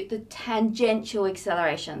equal to the tangential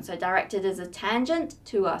acceleration, so directed as a tangent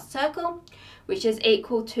to our circle, which is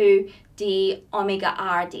equal to d omega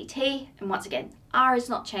r dt, and once again r is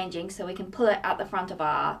not changing, so we can pull it out the front of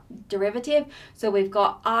our derivative. So we've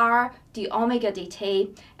got r d omega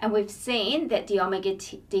dt, and we've seen that d omega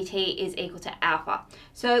dt is equal to alpha.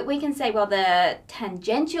 So we can say, well, the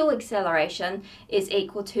tangential acceleration is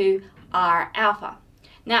equal to r alpha.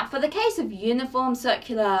 Now, for the case of uniform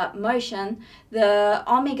circular motion, the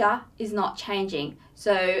omega is not changing.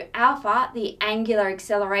 So alpha, the angular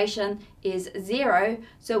acceleration, is 0,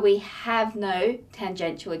 so we have no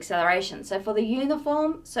tangential acceleration. So for the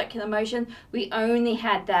uniform circular motion, we only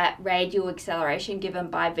had that radial acceleration given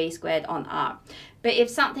by v squared on r. But if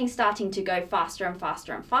something's starting to go faster and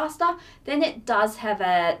faster and faster, then it does have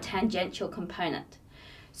a tangential component.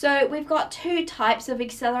 So we've got two types of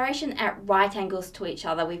acceleration at right angles to each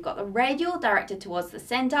other. We've got the radial directed towards the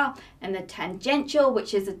center and the tangential,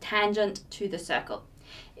 which is a tangent to the circle.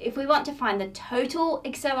 If we want to find the total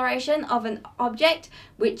acceleration of an object,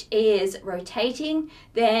 which is rotating,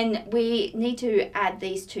 then we need to add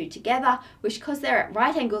these two together, which, because they're at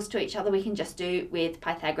right angles to each other, we can just do with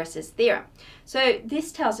Pythagoras' theorem. So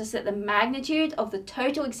this tells us that the magnitude of the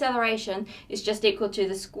total acceleration is just equal to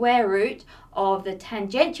the square root of the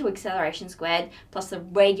tangential acceleration squared plus the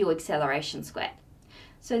radial acceleration squared.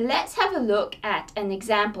 So let's have a look at an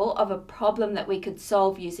example of a problem that we could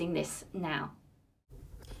solve using this now.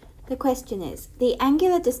 The question is, the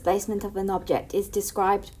angular displacement of an object is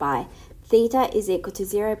described by theta is equal to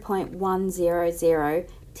 0.100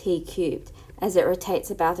 t cubed as it rotates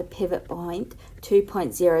about a pivot point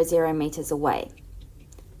 2.00 meters away.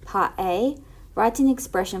 Part A, write an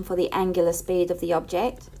expression for the angular speed of the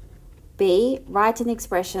object. B, write an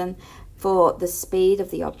expression for the speed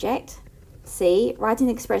of the object. C, write an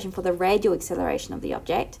expression for the radial acceleration of the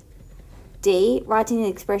object. D, writing an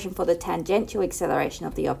expression for the tangential acceleration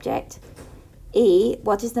of the object. E,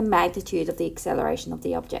 what is the magnitude of the acceleration of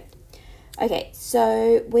the object? Okay,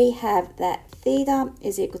 so we have that theta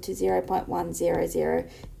is equal to 0.100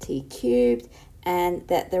 t cubed and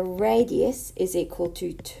that the radius is equal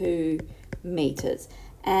to 2 meters.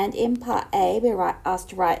 And in part A, we're asked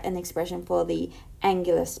to write an expression for the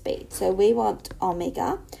angular speed. So we want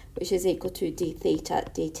omega, which is equal to d theta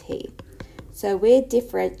dt. So we're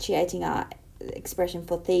differentiating our expression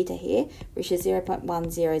for theta here, which is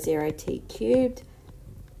 0.100 t cubed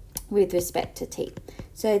with respect to t.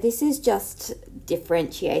 So this is just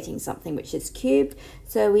differentiating something which is cubed.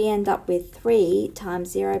 So we end up with 3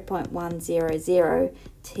 times 0.100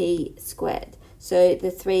 t squared. So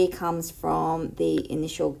the 3 comes from the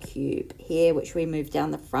initial cube here, which we move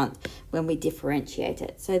down the front when we differentiate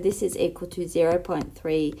it. So this is equal to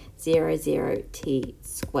 0.300 t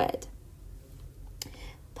squared.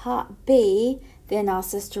 Part B then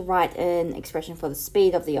asks us to write an expression for the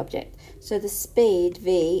speed of the object. So the speed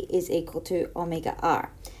v is equal to omega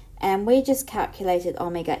r. And we just calculated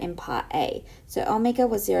omega in part A. So omega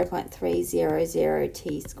was 0.300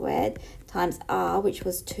 t squared times r, which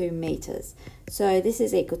was 2 meters. So this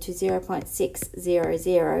is equal to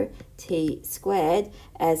 0.600 t squared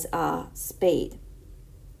as our speed.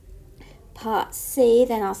 Part C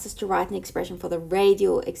then asks us to write an expression for the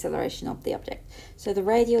radial acceleration of the object. So the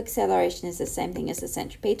radial acceleration is the same thing as the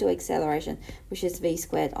centripetal acceleration, which is v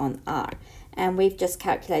squared on r. And we've just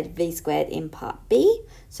calculated v squared in part B.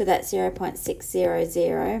 So that's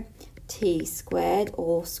 0.600 t squared,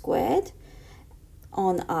 all squared,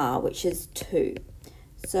 on r, which is 2.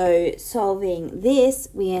 So solving this,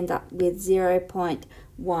 we end up with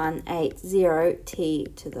 0.180 t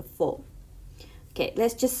to the 4. Okay,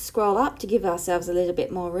 let's just scroll up to give ourselves a little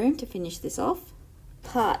bit more room to finish this off.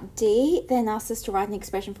 Part D then asks us to write an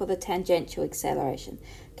expression for the tangential acceleration.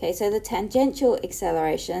 Okay, so the tangential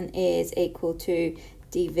acceleration is equal to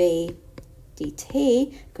dv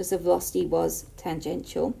dt because the velocity was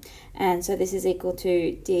tangential. And so this is equal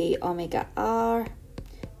to d omega r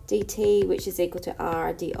dt, which is equal to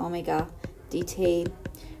r d omega dt,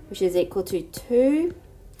 which is equal to 2,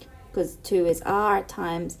 because 2 is r,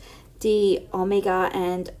 times d omega,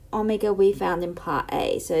 and omega we found in part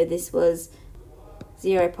A. So this was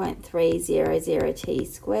 0.300 t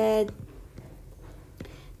squared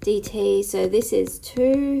dt. So this is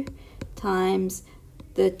 2 times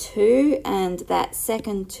the 2, and that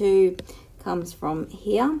second 2 comes from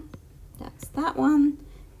here. That's that one.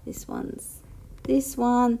 This one's this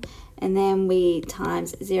one. And then we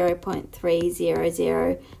times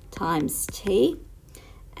 0.300 times t.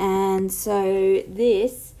 And so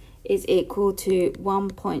this is equal to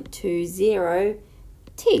 1.20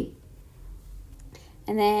 t.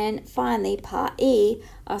 And then finally, part E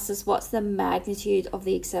asks us what's the magnitude of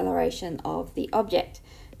the acceleration of the object.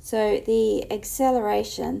 So the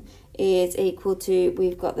acceleration is equal to,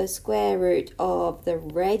 we've got the square root of the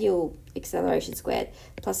radial acceleration squared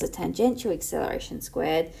plus the tangential acceleration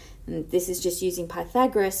squared. And this is just using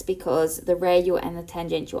Pythagoras because the radial and the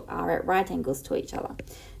tangential are at right angles to each other.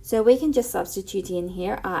 So we can just substitute in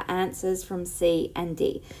here our answers from C and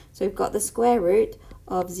D. So we've got the square root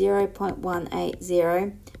of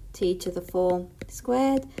 0.180 t to the 4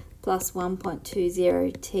 squared plus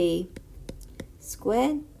 1.20 t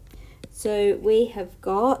squared. So we have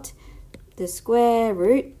got the square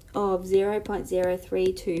root of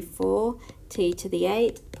 0.0324 t to the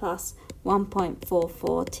 8 plus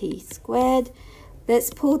 1.44 t squared. Let's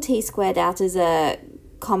pull t squared out as a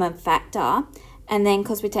common factor, And then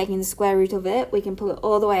because we're taking the square root of it, we can pull it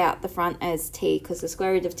all the way out the front as t, because the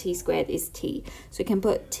square root of t squared is t. So we can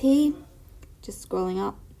put t, just scrolling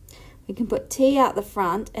up, we can put t out the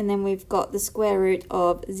front, and then we've got the square root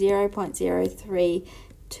of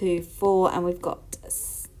 0.0324, and we've got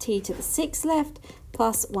t to the 6 left,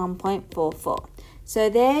 plus 1.44. So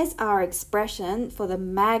there's our expression for the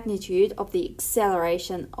magnitude of the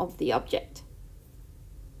acceleration of the object.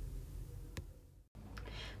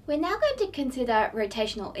 We're now going to consider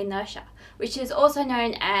rotational inertia, which is also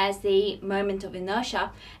known as the moment of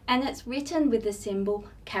inertia, and it's written with the symbol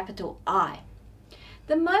capital I.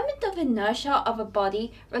 The moment of inertia of a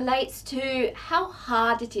body relates to how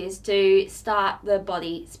hard it is to start the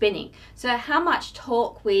body spinning, so how much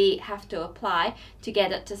torque we have to apply to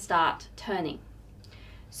get it to start turning.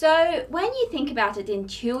 So when you think about it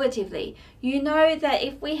intuitively, you know that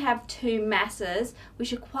if we have two masses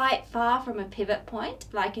which are quite far from a pivot point,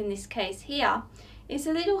 like in this case here, it's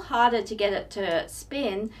a little harder to get it to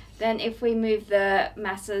spin than if we move the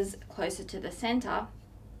masses closer to the center.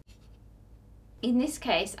 In this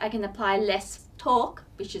case, I can apply less torque,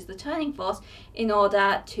 which is the turning force, in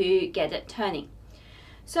order to get it turning.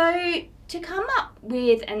 So to come up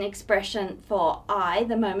with an expression for I,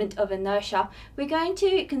 the moment of inertia, we're going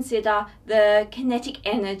to consider the kinetic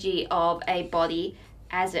energy of a body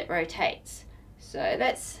as it rotates. So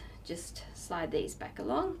let's just slide these back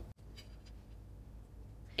along.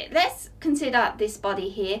 Let's consider this body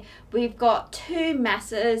here. We've got two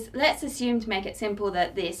masses. Let's assume, to make it simple,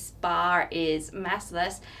 that this bar is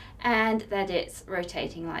massless and that it's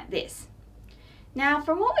rotating like this. Now,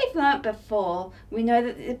 from what we've learnt before, we know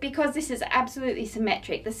that because this is absolutely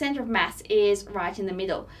symmetric, the centre of mass is right in the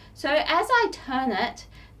middle. So as I turn it,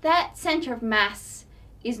 that centre of mass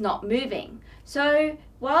is not moving. So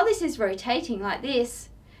while this is rotating like this,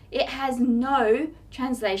 it has no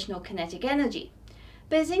translational kinetic energy.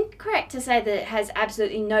 But it's incorrect to say that it has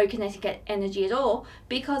absolutely no kinetic energy at all,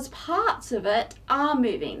 because parts of it are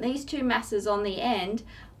moving. These two masses on the end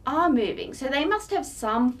are moving, so they must have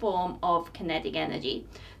some form of kinetic energy.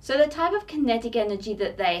 So the type of kinetic energy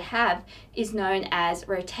that they have is known as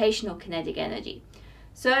rotational kinetic energy.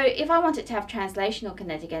 So if I want it to have translational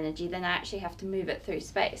kinetic energy, then I actually have to move it through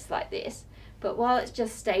space like this. But while it's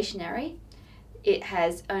just stationary, it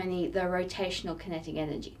has only the rotational kinetic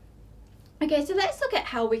energy. Okay, so let's look at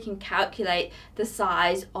how we can calculate the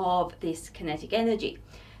size of this kinetic energy.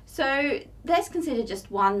 So let's consider just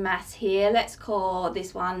one mass here. Let's call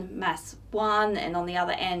this one mass 1, and on the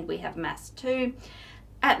other end we have mass 2.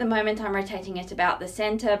 At the moment I'm rotating it about the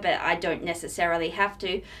center, but I don't necessarily have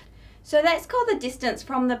to. So let's call the distance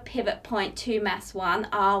from the pivot point to mass 1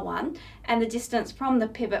 R1, and the distance from the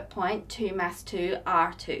pivot point to mass 2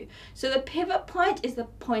 R2. So the pivot point is the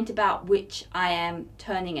point about which I am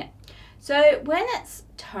turning it. So when it's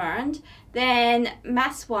turned, then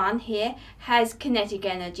mass 1 here has kinetic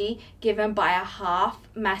energy given by a half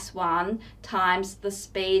mass 1 times the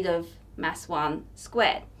speed of mass 1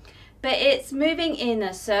 squared. But it's moving in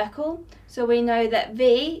a circle, so we know that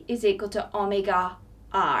V is equal to omega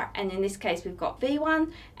R, and in this case we've got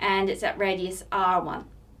V1 and it's at radius R1.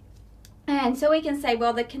 And so we can say,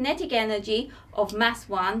 well, the kinetic energy of mass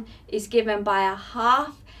 1 is given by a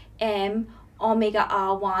half m omega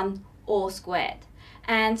R1 all squared.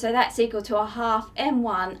 And so that's equal to a half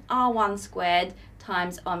m1 r1 squared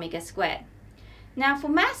times omega squared. Now for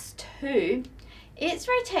mass 2, it's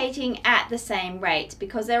rotating at the same rate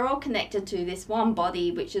because they're all connected to this one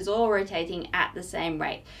body which is all rotating at the same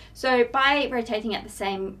rate. So by rotating at the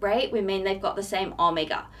same rate, we mean they've got the same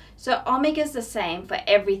omega. So omega is the same for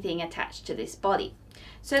everything attached to this body.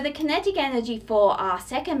 So the kinetic energy for our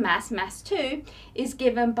second mass, mass 2, is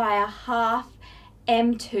given by a half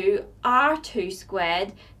m2 r2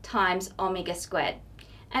 squared times omega squared.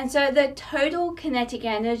 And so the total kinetic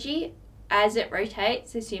energy as it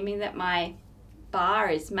rotates, assuming that my bar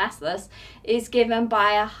is massless, is given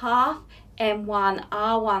by a half m1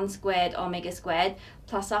 r1 squared omega squared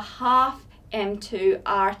plus a half m2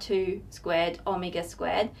 r2 squared omega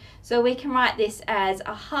squared. So we can write this as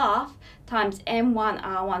a half times m1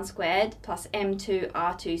 r1 squared plus m2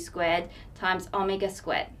 r2 squared times omega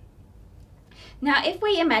squared. Now if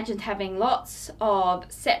we imagined having lots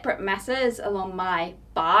of separate masses along my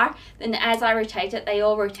bar, then as I rotate it, they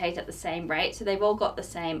all rotate at the same rate, so they've all got the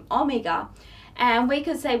same omega. And we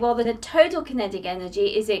could say, well, the total kinetic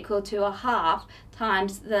energy is equal to a half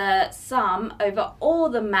times the sum over all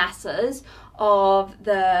the masses of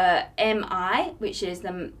the mi, which is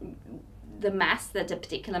the mass that a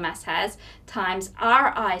particular mass has, times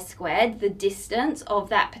ri squared, the distance of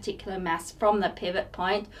that particular mass from the pivot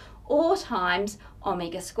point, or times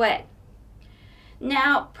omega squared.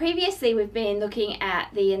 Now, previously we've been looking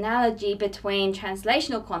at the analogy between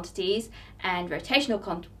translational quantities and rotational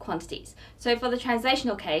quantities. So for the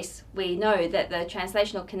translational case, we know that the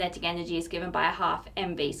translational kinetic energy is given by a half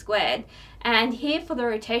mv squared. And here for the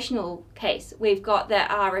rotational case, we've got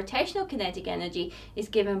that our rotational kinetic energy is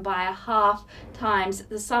given by a half times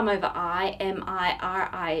the sum over I,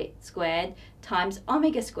 mi squared, times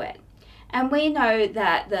omega squared. And we know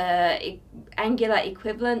that the angular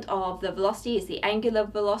equivalent of the velocity is the angular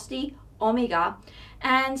velocity, omega.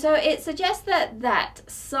 And so it suggests that that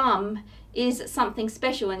sum is something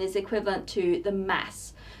special and is equivalent to the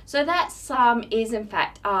mass. So that sum is in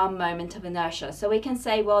fact our moment of inertia. So we can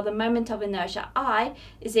say, well, the moment of inertia I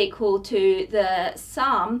is equal to the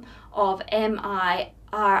sum of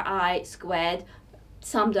mi squared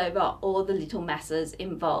summed over all the little masses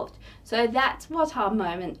involved. So that's what our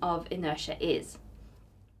moment of inertia is.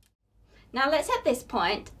 Now let's at this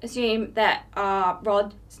point assume that our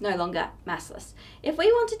rod is no longer massless. If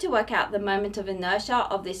we wanted to work out the moment of inertia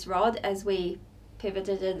of this rod as we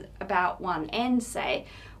pivoted it about one end, say,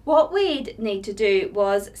 what we'd need to do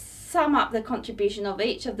was sum up the contribution of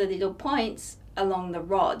each of the little points along the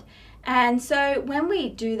rod. And so when we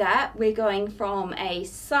do that, we're going from a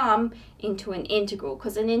sum into an integral,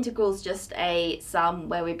 because an integral is just a sum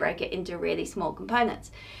where we break it into really small components.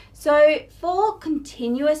 So for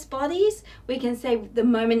continuous bodies, we can say the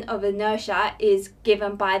moment of inertia is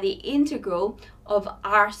given by the integral of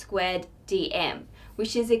r squared dm,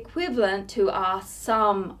 which is equivalent to our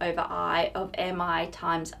sum over I of mi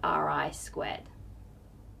times ri squared.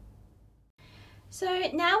 So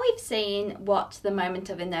now we've seen what the moment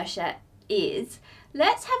of inertia is,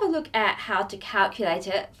 let's have a look at how to calculate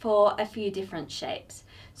it for a few different shapes.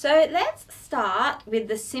 So let's start with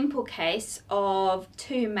the simple case of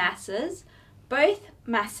two masses, both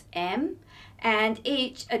mass m, and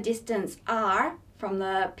each a distance r from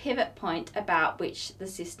the pivot point about which the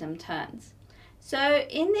system turns. So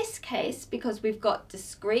in this case, because we've got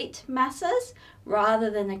discrete masses rather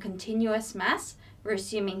than a continuous mass, we're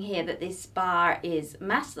assuming here that this bar is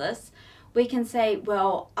massless, we can say,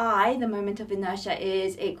 well, I, the moment of inertia,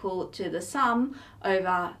 is equal to the sum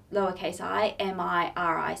over lowercase I, mi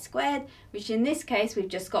ri squared, which in this case, we've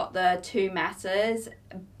just got the two masses,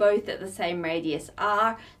 both at the same radius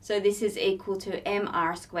r. So this is equal to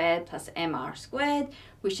mr squared plus mr squared,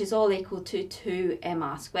 which is all equal to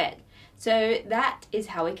 2mr squared. So that is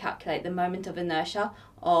how we calculate the moment of inertia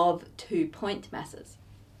of 2 point masses.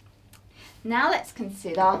 Now let's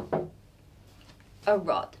consider a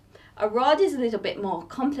rod. A rod is a little bit more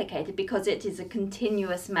complicated because it is a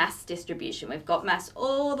continuous mass distribution. We've got mass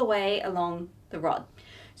all the way along the rod.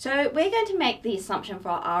 So we're going to make the assumption for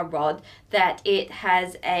our rod that it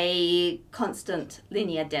has a constant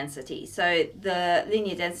linear density. So the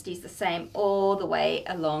linear density is the same all the way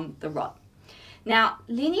along the rod. Now,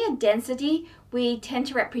 linear density we tend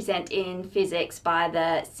to represent in physics by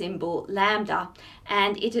the symbol lambda,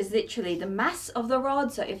 and it is literally the mass of the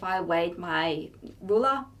rod. So if I weighed my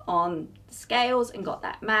ruler on the scales and got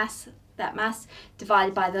that mass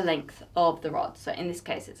divided by the length of the rod. So in this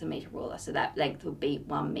case, it's a meter ruler, so that length would be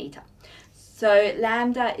 1 meter. So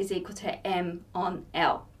lambda is equal to m on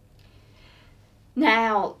L.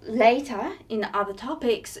 Now, later in other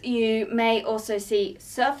topics, you may also see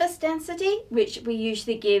surface density, which we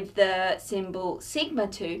usually give the symbol sigma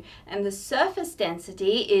to, and the surface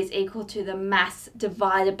density is equal to the mass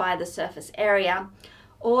divided by the surface area.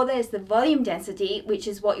 Or there's the volume density, which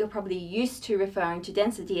is what you're probably used to referring to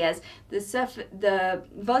density as. The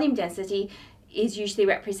volume density is usually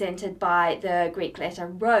represented by the Greek letter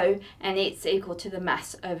rho, and it's equal to the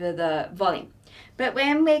mass over the volume. But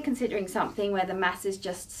when we're considering something where the mass is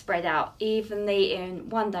just spread out evenly in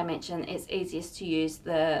one dimension, it's easiest to use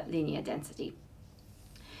the linear density.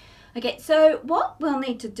 Okay, so what we'll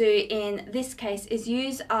need to do in this case is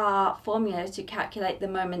use our formula to calculate the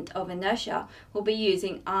moment of inertia. We'll be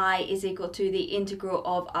using I is equal to the integral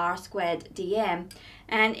of r squared dm.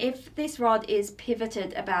 And if this rod is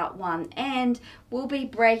pivoted about one end, we'll be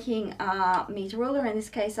breaking our meter ruler, in this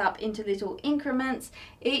case, up into little increments,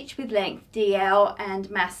 each with length dl and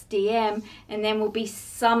mass dm, and then we'll be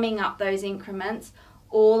summing up those increments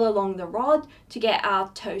all along the rod to get our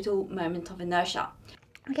total moment of inertia.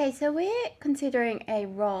 Okay, so we're considering a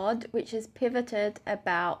rod which is pivoted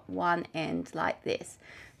about one end like this.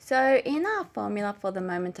 So in our formula for the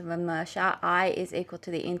moment of inertia, I is equal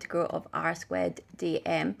to the integral of r squared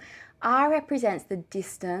dm. R represents the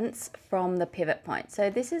distance from the pivot point.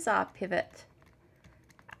 So this is our pivot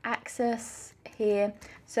axis here.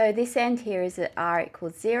 So this end here is at r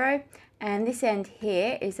equals 0, And this end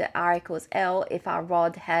here is at r equals L if our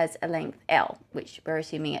rod has a length L, which we're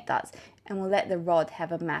assuming it does. And we'll let the rod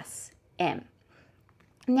have a mass M.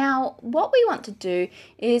 Now, what we want to do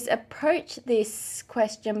is approach this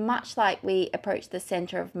question much like we approach the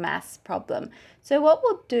center of mass problem. So what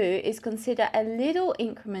we'll do is consider a little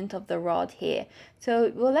increment of the rod here.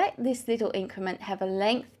 So we'll let this little increment have a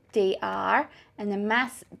length dr and a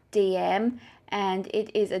mass dm, and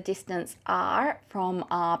it is a distance r from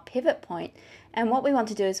our pivot point. And what we want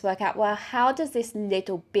to do is work out, well, how does this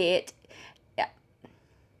little bit,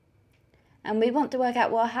 and we want to work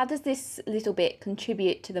out, well, how does this little bit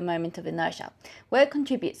contribute to the moment of inertia? Well, it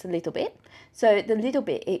contributes a little bit. So the little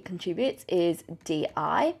bit it contributes is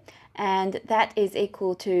di, and that is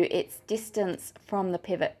equal to its distance from the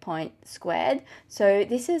pivot point squared. So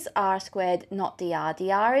this is r squared, not dr.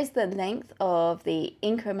 Dr is the length of the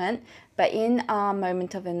increment, but in our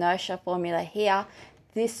moment of inertia formula here,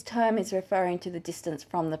 this term is referring to the distance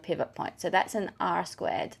from the pivot point. So that's an r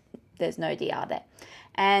squared. There's no dr there.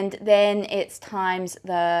 And then it's times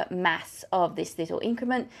the mass of this little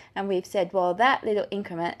increment. And we've said, well, that little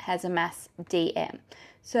increment has a mass dm.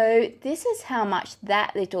 So this is how much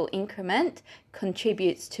that little increment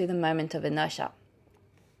contributes to the moment of inertia.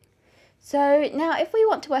 So now if we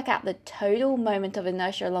want to work out the total moment of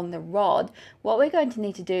inertia along the rod, what we're going to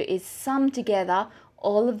need to do is sum together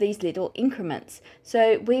all of these little increments.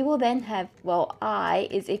 So we will then have, well, I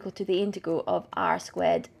is equal to the integral of r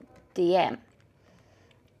squared dm.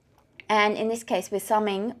 And in this case, we're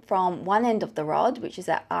summing from one end of the rod, which is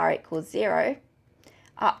at r equals 0,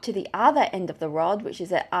 up to the other end of the rod, which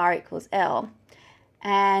is at r equals L.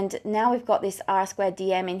 And now we've got this r squared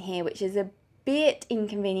dm in here, which is a bit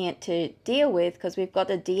inconvenient to deal with because we've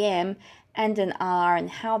got a dm and an r, and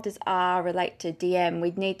how does r relate to dm?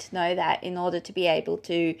 We'd need to know that in order to be able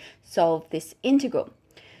to solve this integral.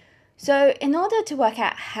 So in order to work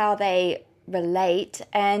out how they relate,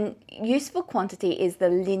 and useful quantity is the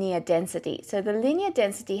linear density. So the linear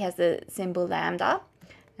density has the symbol lambda,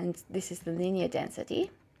 and this is the linear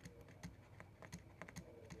density.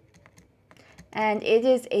 And it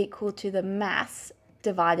is equal to the mass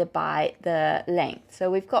divided by the length. So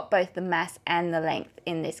we've got both the mass and the length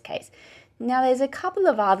in this case. Now there's a couple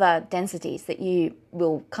of other densities that you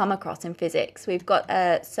will come across in physics. We've got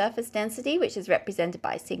a surface density, which is represented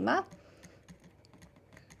by sigma,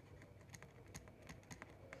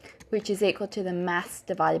 which is equal to the mass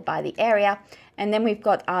divided by the area. And then we've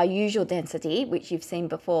got our usual density, which you've seen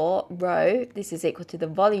before, rho. This is equal to the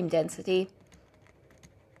volume density.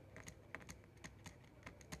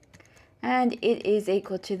 And it is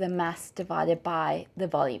equal to the mass divided by the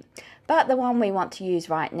volume. But the one we want to use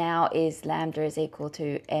right now is lambda is equal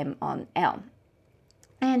to m on L.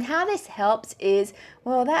 And how this helps is,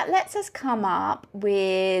 well, that lets us come up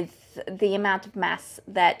with the amount of mass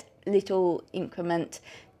that little increment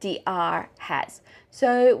dr has.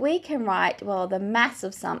 So we can write, well, the mass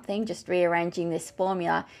of something, just rearranging this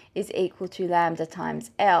formula, is equal to lambda times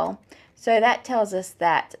L. So that tells us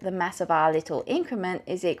that the mass of our little increment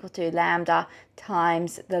is equal to lambda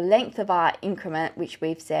times the length of our increment, which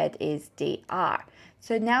we've said is dr.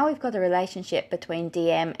 So now we've got a relationship between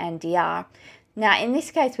dm and dr. Now in this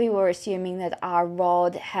case we were assuming that our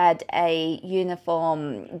rod had a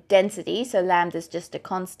uniform density, so lambda is just a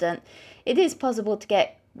constant. It is possible to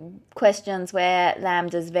get questions where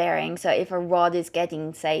lambda is varying. So if a rod is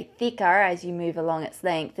getting, say, thicker as you move along its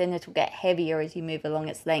length, then it will get heavier as you move along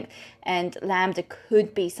its length. And lambda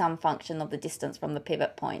could be some function of the distance from the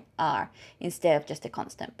pivot point r instead of just a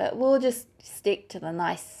constant. But we'll just stick to the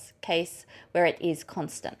nice case where it is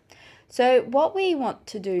constant. So what we want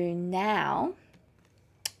to do now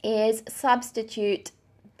is substitute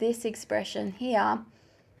this expression here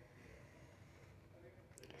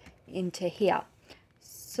into here.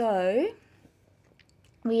 So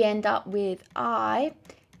we end up with I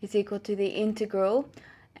is equal to the integral,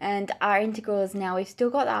 and our integral is now, we've still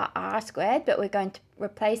got our r squared, but we're going to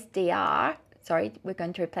replace dm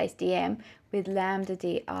with lambda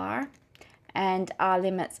dr, and our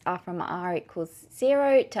limits are from r equals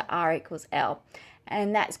 0 to r equals L.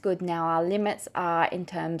 And that's good. Now our limits are in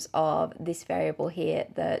terms of this variable here,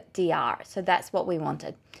 the dr. So that's what we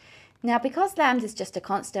wanted. Now because lambda is just a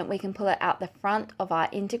constant, we can pull it out the front of our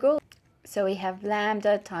integral. So we have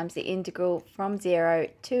lambda times the integral from 0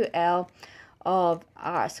 to L of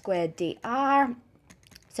r squared dr.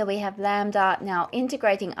 So we have lambda. Now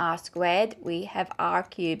integrating r squared, we have r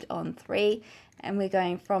cubed on 3, and we're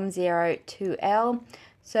going from 0 to L.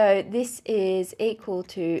 So this is equal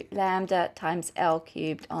to lambda times L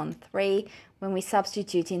cubed on 3. When we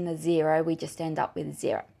substitute in the 0, we just end up with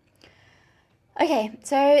 0. Okay,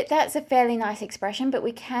 so that's a fairly nice expression, but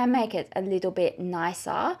we can make it a little bit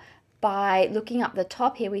nicer by looking up the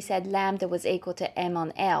top here. We said lambda was equal to m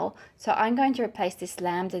on L. So I'm going to replace this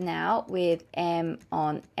lambda now with m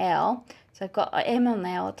on L. So I've got m on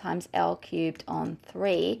L times L cubed on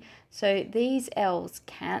 3. So these L's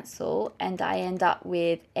cancel and I end up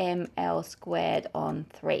with mL squared on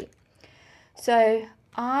 3. So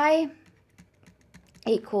I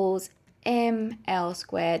equals mL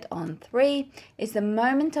squared on 3 is the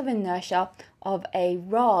moment of inertia of a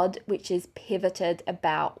rod which is pivoted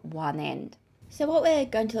about one end. So what we're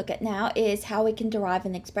going to look at now is how we can derive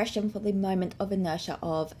an expression for the moment of inertia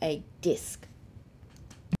of a disk.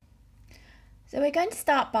 So we're going to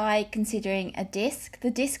start by considering a disk.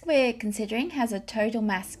 The disk we're considering has a total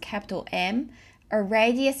mass capital M, a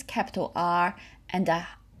radius capital R, and a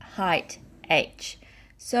height h.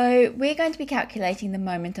 So we're going to be calculating the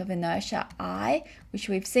moment of inertia I, which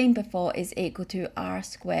we've seen before is equal to r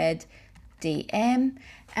squared dm.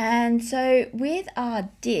 And so with our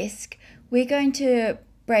disk, we're going to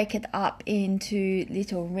break it up into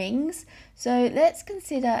little rings. So let's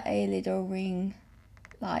consider a little ring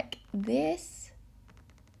like this.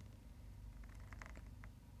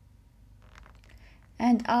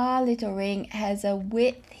 And our little ring has a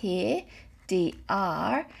width here,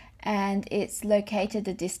 dr, and it's located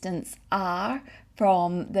a distance r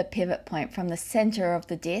from the pivot point, from the center of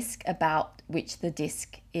the disk about which the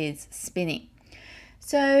disk is spinning.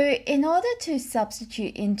 So in order to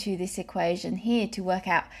substitute into this equation here to work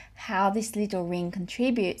out how this little ring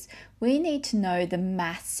contributes, we need to know the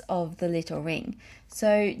mass of the little ring. So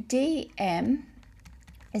dm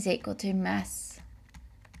is equal to mass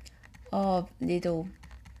of little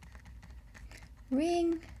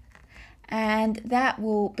ring, and that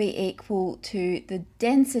will be equal to the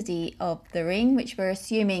density of the ring, which we're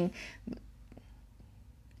assuming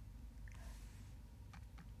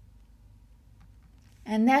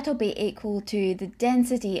and that'll be equal to the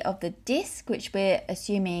density of the disk, which we're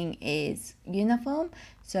assuming is uniform.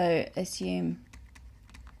 So assume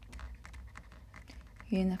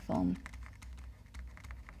uniform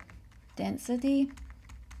density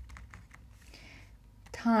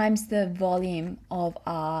times the volume of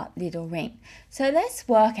our little ring. So let's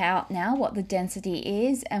work out now what the density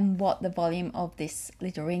is and what the volume of this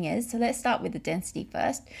little ring is. So let's start with the density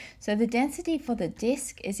first. So the density for the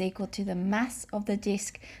disk is equal to the mass of the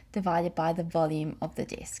disk divided by the volume of the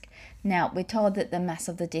disk. Now we're told that the mass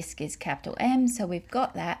of the disk is capital M, so we've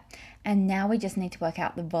got that. And now we just need to work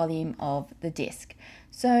out the volume of the disk.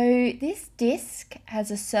 So this disk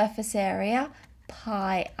has a surface area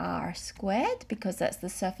pi r squared, because that's the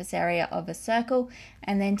surface area of a circle,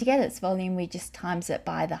 and then to get its volume we just times it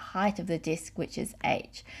by the height of the disk, which is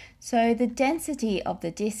h. So the density of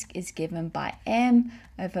the disk is given by m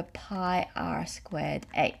over pi r squared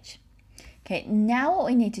h. Okay, now what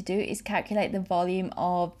we need to do is calculate the volume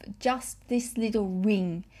of just this little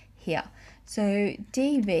ring here. So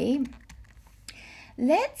dv,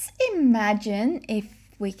 let's imagine, if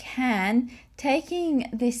we can, taking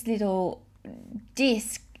this little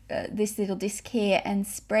disk here and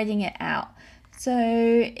spreading it out. So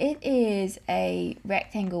it is a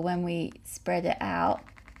rectangle when we spread it out.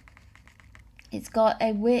 It's got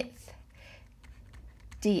a width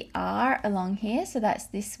dr along here, so that's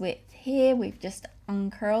this width here. We've just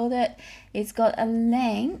uncurled it. It's got a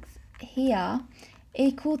length here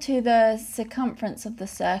equal to the circumference of the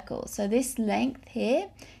circle. So this length here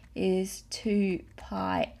is 2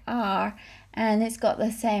 pi r, and it's got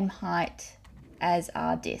the same height as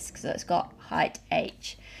our disk, so it's got height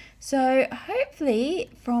h. So hopefully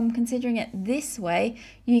from considering it this way,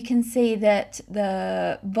 you can see that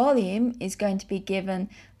the volume is going to be given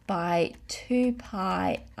by 2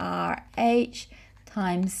 pi r h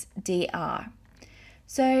times dr.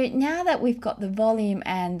 So now that we've got the volume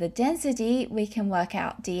and the density, we can work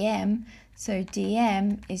out dm. So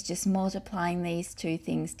dm is just multiplying these two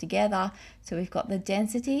things together. So we've got the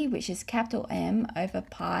density, which is capital M over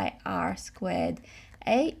pi r squared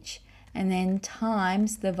h, and then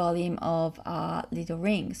times the volume of our little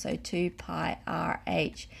ring, so 2 pi r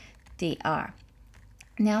h dr.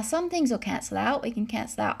 Now some things will cancel out. We can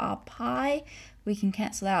cancel out our pi, we can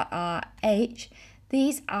cancel out our h.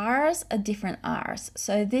 These r's are different r's.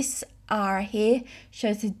 So this r here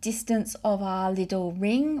shows the distance of our little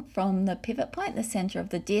ring from the pivot point, the center of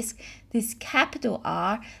the disk. This capital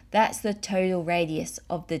R, that's the total radius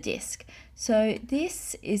of the disk. So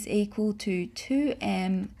this is equal to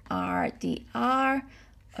 2m r dr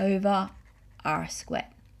over r squared.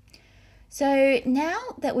 So now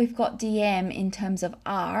that we've got dm in terms of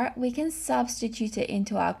r, we can substitute it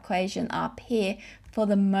into our equation up here for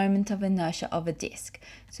the moment of inertia of a disk.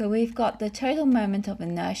 So we've got the total moment of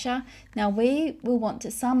inertia. Now we will want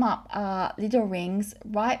to sum up our little rings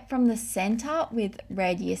right from the center with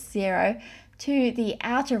radius 0 to the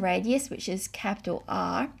outer radius, which is capital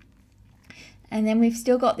R. And then we've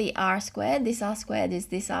still got the r squared. This r squared is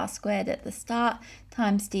this r squared at the start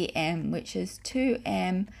times dm, which is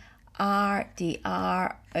 2m r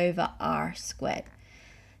dr over r squared.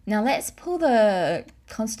 Now let's pull the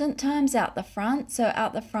constant terms out the front. So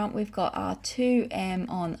out the front we've got our 2m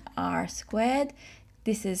on r squared.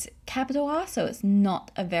 This is capital R, so it's not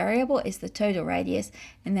a variable, it's the total radius.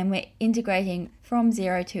 And then we're integrating from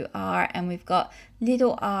 0 to r, and we've got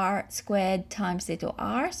little r squared times little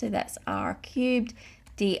r, so that's r cubed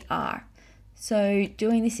dr. So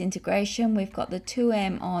doing this integration, we've got the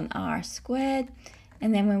 2m on r squared,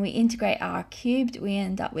 and then when we integrate r cubed, we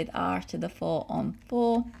end up with r to the 4 on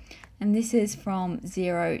 4. And this is from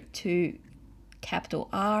 0 to capital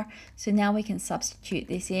R. So now we can substitute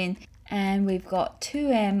this in, and we've got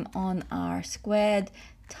 2m on r squared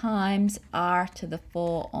times r to the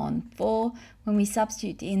 4 on 4. When we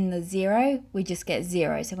substitute in the 0, we just get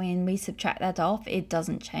 0. So when we subtract that off, it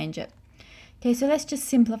doesn't change it. Okay, so let's just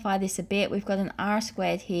simplify this a bit. We've got an r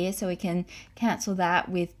squared here, so we can cancel that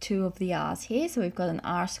with 2 of the r's here. So we've got an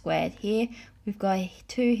r squared here. We've got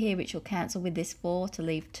 2 here, which will cancel with this 4 to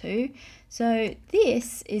leave 2. So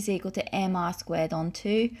this is equal to mr squared on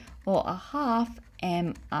 2, or a half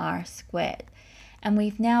mr squared. And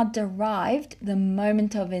we've now derived the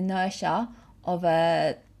moment of inertia of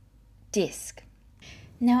a disk.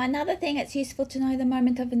 Now another thing it's useful to know the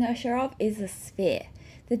moment of inertia of is a sphere.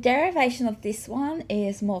 The derivation of this one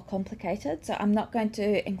is more complicated, so I'm not going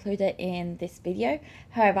to include it in this video.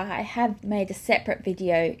 However, I have made a separate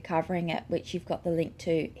video covering it, which you've got the link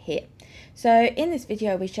to here. So in this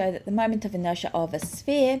video, we show that the moment of inertia of a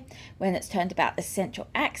sphere, when it's turned about the central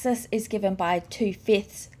axis, is given by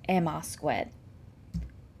 2/5 mr squared.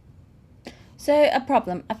 So a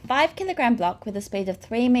problem, a 5 kilogram block with a speed of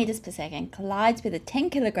 3 meters per second collides with a 10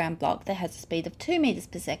 kilogram block that has a speed of 2 meters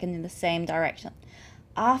per second in the same direction.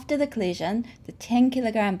 After the collision, the 10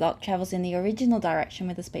 kilogram block travels in the original direction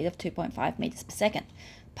with a speed of 2.5 meters per second.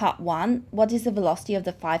 Part 1, what is the velocity of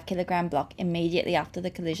the 5 kilogram block immediately after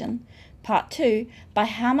the collision? Part 2, by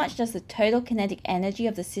how much does the total kinetic energy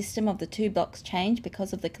of the system of the two blocks change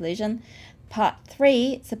because of the collision? Part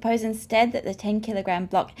 3, suppose instead that the 10 kilogram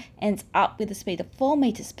block ends up with a speed of 4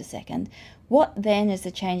 meters per second. What then is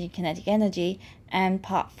the change in kinetic energy? And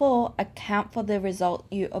part 4, account for the result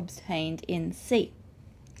you obtained in C.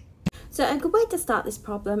 So a good way to start this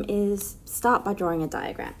problem is start by drawing a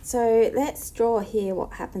diagram. So let's draw here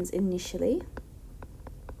what happens initially.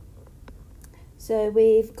 So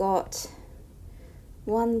we've got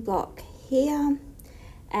one block here,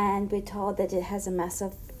 and we're told that it has a mass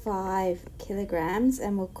of 5 kilograms,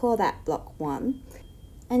 and we'll call that block 1.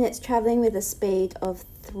 And it's traveling with a speed of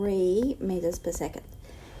 3 meters per second.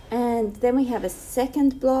 And then we have a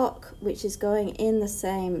second block, which is going in the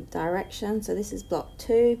same direction. So this is block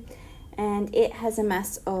 2. And it has a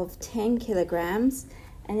mass of 10 kilograms,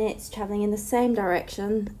 and it's traveling in the same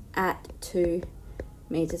direction at 2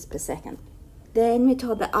 meters per second. Then we're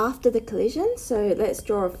told that after the collision, so let's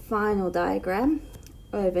draw a final diagram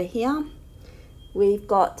over here. We've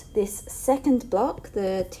got this second block,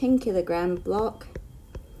 the 10 kilogram block,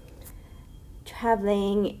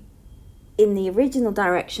 traveling in the original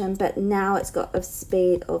direction, but now it's got a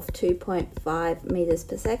speed of 2.5 meters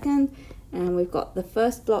per second. And we've got the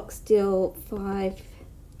first block still 5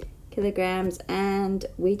 kilograms, and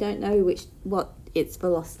we don't know what its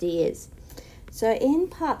velocity is. So in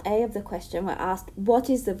part A of the question, we're asked what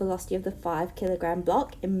is the velocity of the 5 kilogram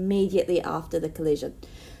block immediately after the collision.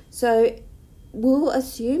 So we'll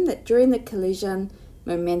assume that during the collision,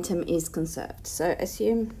 momentum is conserved. So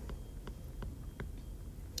assume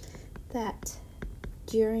that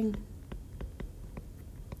during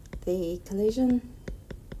the collision,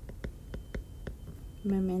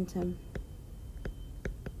 momentum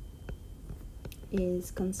is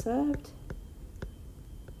conserved.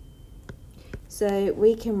 So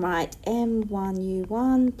we can write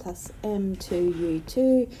m1u1 plus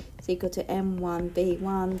m2u2 is equal to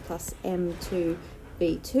m1v1 plus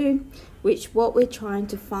m2v2, which what we're trying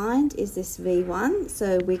to find is this v1.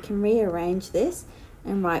 So we can rearrange this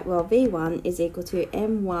and write, well, v1 is equal to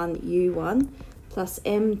m1u1 plus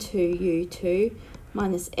m2u2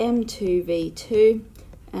 minus m2v2,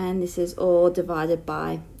 and this is all divided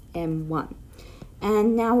by m1.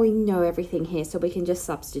 And now we know everything here, so we can just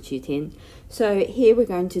substitute in. So here we're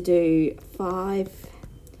going to do 5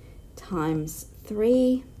 times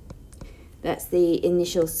 3 That's the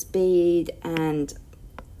initial speed and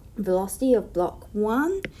velocity of block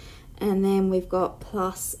 1. And then we've got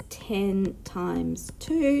plus 10 times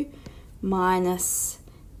 2 minus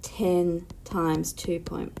 10 times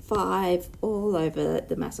 2.5 all over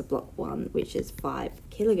the mass of block 1, which is 5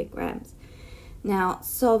 kilograms. Now,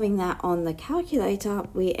 solving that on the calculator,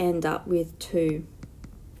 we end up with 2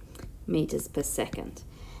 meters per second.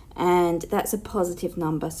 And that's a positive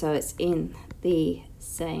number, so it's in the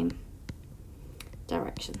same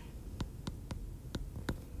direction.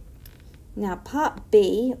 Now, part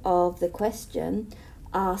B of the question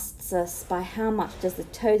asks us by how much does the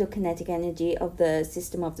total kinetic energy of the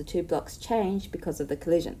system of the two blocks change because of the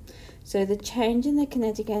collision. So the change in the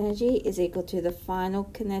kinetic energy is equal to the final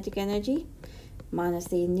kinetic energy minus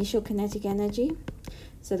the initial kinetic energy.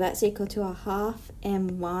 So that's equal to a half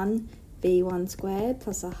m1 v1 squared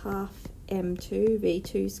plus a half m2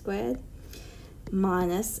 v2 squared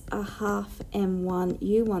minus a half m1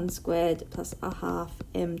 u1 squared plus a half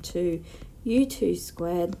m2 u2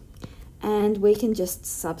 squared. And we can just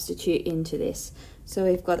substitute into this. So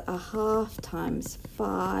we've got a half times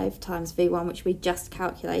 5 times v1, which we just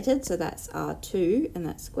calculated, so that's r2, and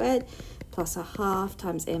that's squared, plus a half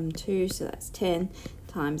times m2, so that's 10,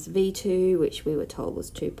 times v2, which we were told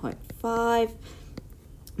was 2.5,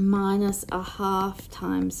 minus a half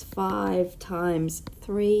times 5 times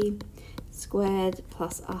 3 squared,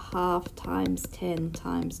 plus a half times 10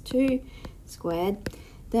 times 2 squared.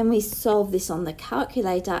 Then we solve this on the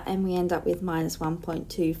calculator and we end up with minus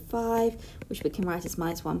 1.25, which we can write as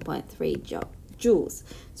minus 1.3 joules.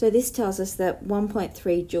 So this tells us that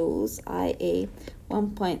 1.3 joules, i.e.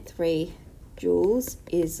 1.3 joules,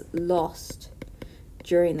 is lost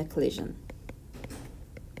during the collision.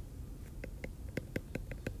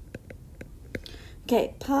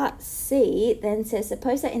 Okay, part C then says,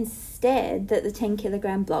 suppose that instead that the 10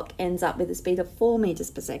 kilogram block ends up with a speed of 4 meters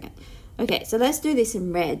per second. Okay, so let's do this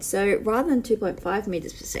in red. So rather than 2.5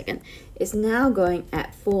 meters per second, it's now going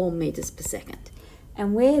at 4 meters per second.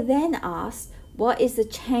 And we're then asked, what is the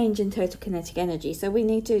change in total kinetic energy? So we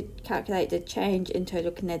need to calculate the change in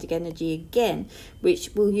total kinetic energy again,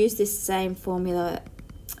 which we'll use this same formula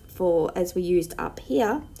for as we used up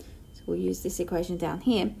here. So we'll use this equation down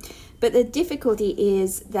here. But the difficulty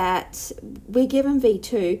is that we're given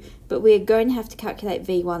V2, but we're going to have to calculate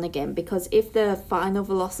V1 again, because if the final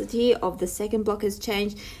velocity of the second block has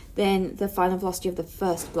changed, then the final velocity of the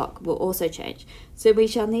first block will also change. So we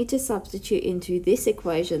shall need to substitute into this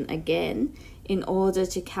equation again in order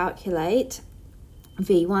to calculate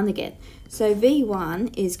V1 again. So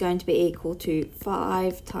V1 is going to be equal to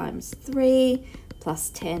 5 times 3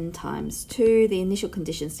 plus 10 times 2. The initial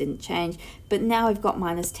conditions didn't change, but now we've got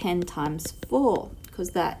minus 10 times 4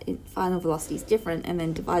 because that final velocity is different, and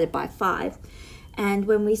then divided by 5. And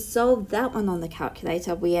when we solve that one on the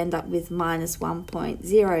calculator, we end up with minus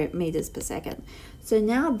 1.0 meters per second. So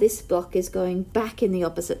now this block is going back in the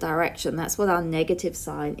opposite direction. That's what our negative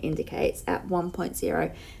sign indicates, at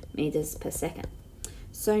 1.0 meters per second.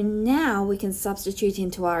 So now we can substitute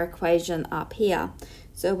into our equation up here.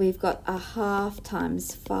 So we've got a half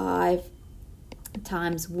times 5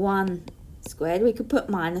 times 1 squared. We could put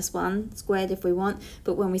minus 1 squared if we want,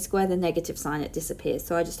 but when we square the negative sign it disappears,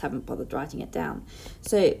 so I just haven't bothered writing it down.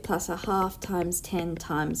 So plus a half times 10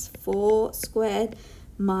 times 4 squared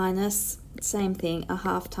minus, same thing, a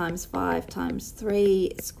half times 5 times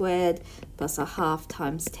 3 squared plus a half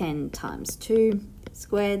times 10 times 2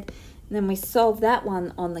 squared. And then we solve that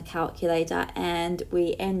one on the calculator and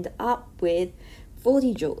we end up with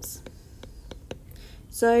 40 joules.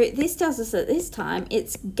 So this tells us that this time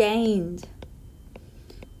it's gained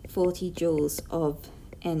 40 joules of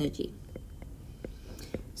energy.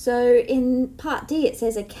 So in part D it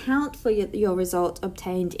says account for your result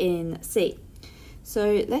obtained in C.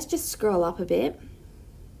 So let's just scroll up a bit.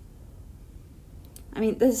 I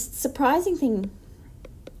mean, the surprising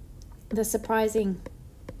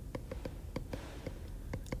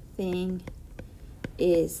thing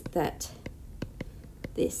is that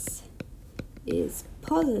this is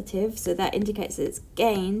positive, so that indicates that it's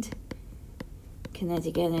gained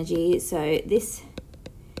kinetic energy. So this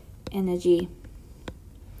energy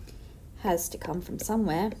has to come from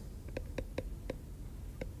somewhere.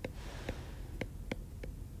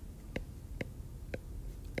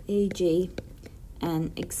 E.g.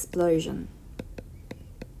 an explosion.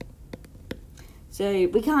 So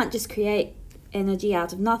we can't just create energy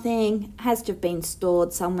out of nothing. It has to have been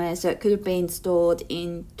stored somewhere. So it could have been stored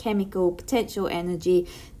in chemical potential energy,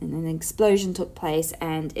 and then an explosion took place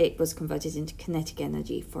and it was converted into kinetic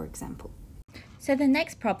energy, for example. So the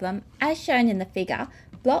next problem, as shown in the figure,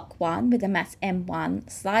 block 1 with a mass m1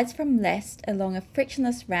 slides from left along a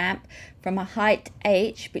frictionless ramp from a height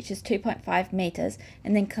h, which is 2.5 meters,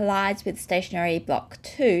 and then collides with stationary block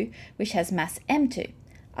 2, which has mass m2.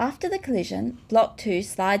 After the collision, block 2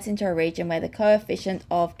 slides into a region where the coefficient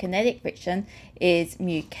of kinetic friction is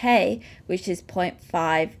mu k, which is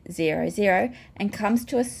 0.500, and comes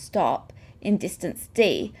to a stop in distance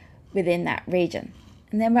d within that region.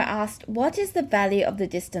 And then we're asked, what is the value of the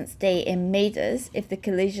distance d in meters if the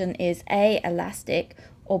collision is A, elastic,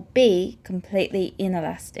 or B, completely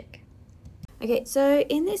inelastic? Okay, so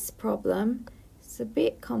in this problem, it's a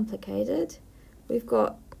bit complicated. We've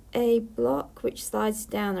got a block which slides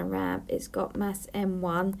down a ramp. It's got mass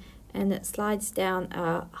m1 and it slides down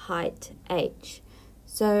a height h.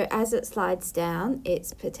 So as it slides down,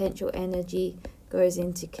 its potential energy goes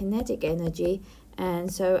into kinetic energy,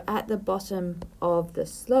 and so at the bottom of the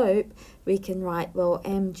slope we can write, well,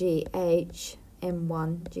 mgh,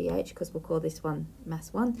 m1gh, because we'll call this one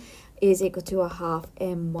mass 1, is equal to a half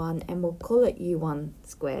m1, and we'll call it u1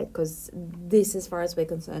 squared, because this, as far as we're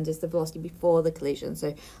concerned, is the velocity before the collision,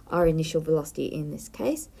 so our initial velocity in this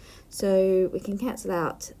case. So we can cancel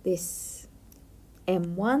out this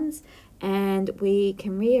m1s, and we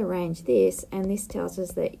can rearrange this, and this tells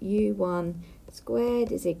us that u1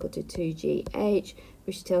 squared is equal to 2gh,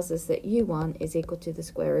 which tells us that u1 is equal to the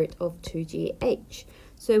square root of 2gh.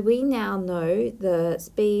 So we now know the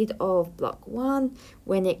speed of block 1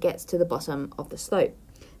 when it gets to the bottom of the slope.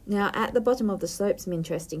 Now at the bottom of the slope, some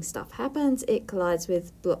interesting stuff happens. It collides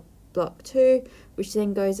with block 2, which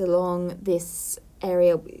then goes along this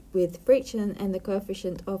area with friction, and the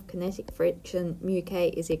coefficient of kinetic friction, mu k,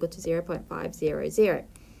 is equal to 0.500.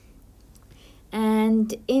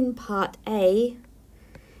 And in part A,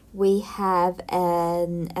 we have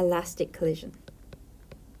an elastic collision.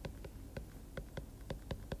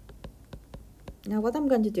 Now what I'm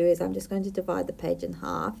going to do is I'm just going to divide the page in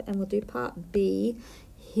half, and we'll do part B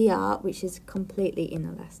here, which is completely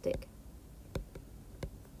inelastic.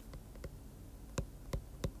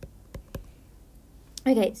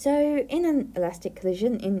 Okay, so in an elastic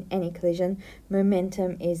collision, in any collision,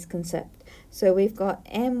 momentum is conserved. So we've got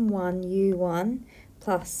m1u1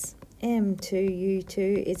 plus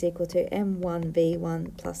m2u2 is equal to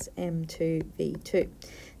m1v1 plus m2v2.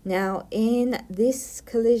 Now in this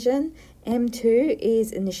collision, m2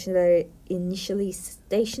 is initially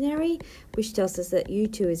stationary, which tells us that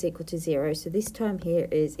u2 is equal to 0. So this term here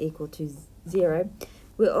is equal to 0.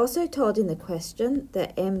 We're also told in the question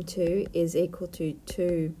that m2 is equal to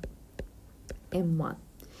 2m1.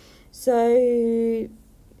 So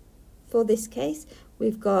for this case,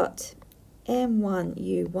 we've got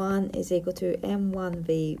m1u1 is equal to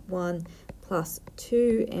m1v1 plus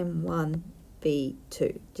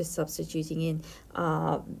 2m1v2, just substituting in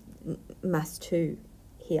mass 2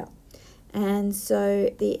 here. And so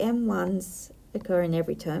the m1s occur in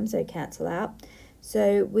every term, so cancel out.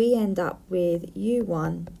 So we end up with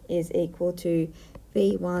u1 is equal to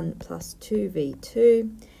v1 plus 2v2,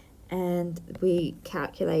 and we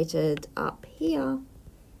calculated up here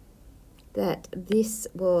that this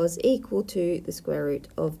was equal to the square root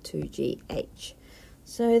of 2gh.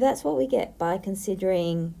 So that's what we get by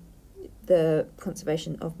considering the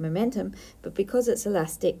conservation of momentum, but because it's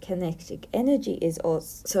elastic, kinetic energy is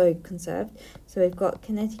also conserved. So we've got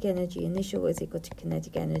kinetic energy initial is equal to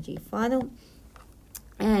kinetic energy final,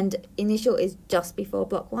 and initial is just before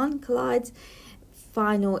block 1 collides,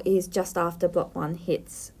 final is just after block 1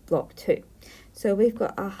 hits block 2. So we've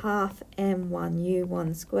got a half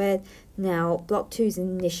m1u1 squared. Now block 2 is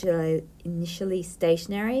initially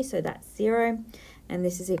stationary, so that's 0, and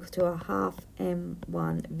this is equal to a half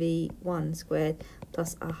m1v1 squared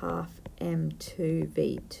plus a half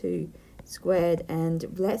m2v2 squared, and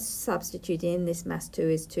let's substitute in this mass 2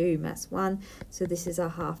 is 2 mass 1, so this is a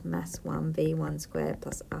half mass 1 v1 squared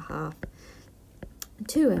plus a half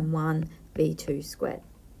 2m1 v2 squared.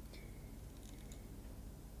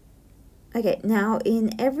 Okay, now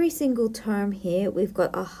in every single term here we've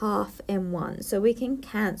got a half m1, so we can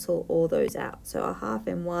cancel all those out. So a half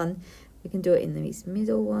m1, we can do it in these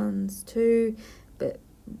middle ones too, but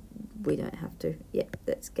we don't have to. Yeah,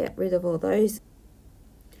 let's get rid of all those.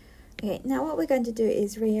 Okay, now what we're going to do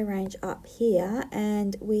is rearrange up here,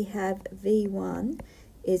 and we have v1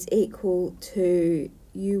 is equal to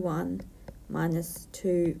u1 minus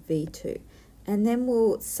 2v2. And then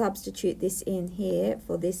we'll substitute this in here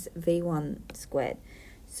for this v1 squared.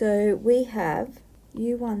 So we have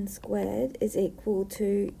u1 squared is equal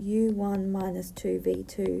to u1 minus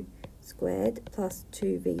 2v2 squared plus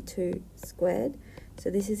 2v2 squared. So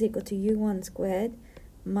this is equal to u1 squared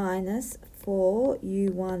minus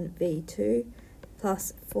 4u1v2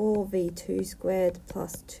 plus 4v2 squared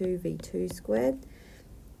plus 2v2 squared.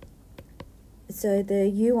 So the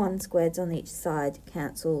u1 squareds on each side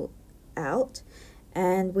cancel out,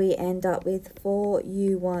 and we end up with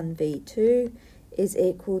 4u1v2 is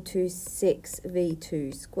equal to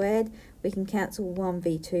 6v2 squared. We can cancel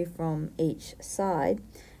 1v2 from each side,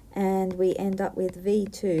 and we end up with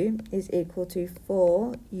v2 is equal to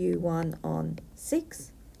 4u1 on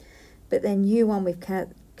 6. But then u1 we've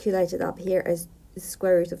calculated up here as the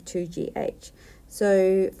square root of 2gh.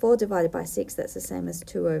 So 4 divided by 6, that's the same as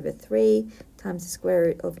 2 over 3 times the square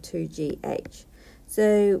root of 2gh.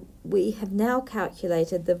 So we have now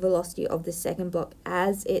calculated the velocity of the second block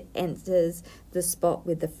as it enters the spot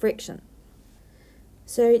with the friction.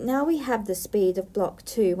 So now we have the speed of block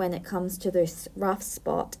 2 when it comes to this rough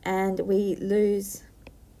spot, and we lose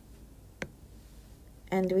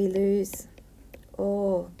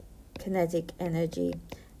all kinetic energy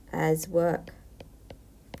as work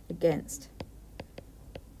against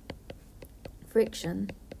friction.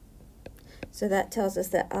 So that tells us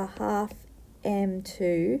that a half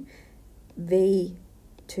m2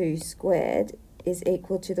 v2 squared is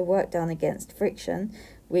equal to the work done against friction,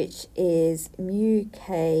 which is mu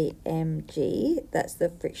k mg, that's the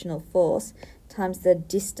frictional force, times the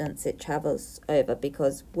distance it travels over,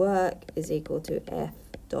 because work is equal to F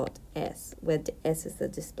dot S, where S is the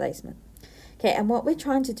displacement. Okay, and what we're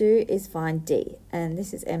trying to do is find D, and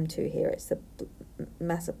this is M2 here, it's the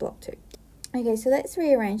mass of block 2. Okay, so let's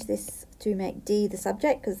rearrange this to make D the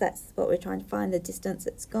subject, because that's what we're trying to find, the distance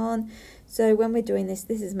it's gone. So when we're doing this,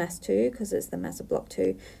 this is mass 2, because it's the mass of block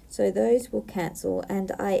 2. So those will cancel,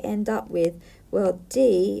 and I end up with, well,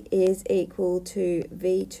 D is equal to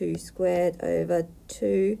V2 squared over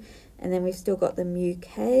 2, and then we've still got the mu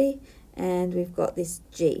K, and we've got this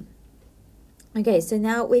G. Okay, so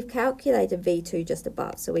now we've calculated V2 just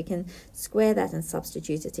above, so we can square that and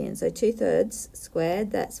substitute it in. So 2/3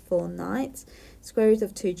 squared, that's 4/9. Square root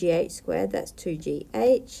of 2gh squared, that's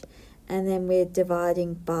 2gh. And then we're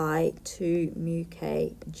dividing by 2 mu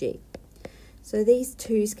kg. So these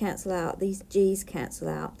 2's cancel out, these g's cancel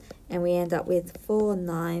out, and we end up with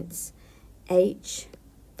 4/9 h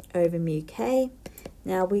over mu k.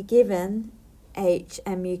 Now we're given h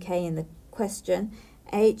and mu k in the question.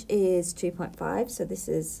 H is 2.5, so this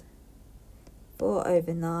is 4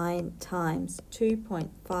 over 9 times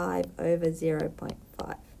 2.5 over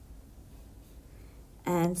 0.5.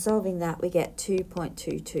 And solving that, we get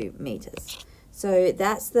 2.22 meters. So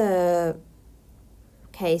that's the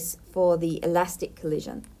case for the elastic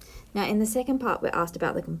collision. Now in the second part, we're asked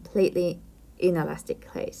about the completely inelastic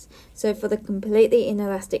case. So for the completely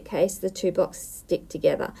inelastic case, the two blocks stick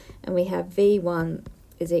together, and we have V1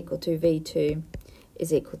 is equal to V2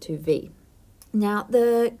 is equal to V. Now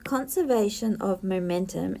the conservation of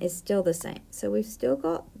momentum is still the same. So we've still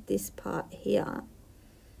got this part here.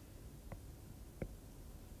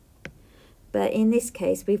 But in this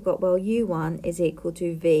case, we've got, well, U1 is equal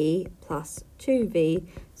to V plus 2V,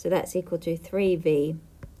 so that's equal to 3V.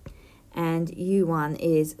 And U1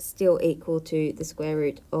 is still equal to the square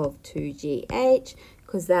root of 2GH,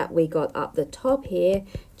 because that we got up the top here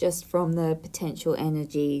just from the potential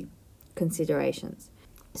energy considerations.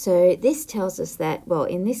 So this tells us that, well,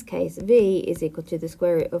 in this case, V is equal to the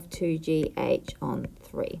square root of 2GH on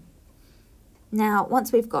 3. Now,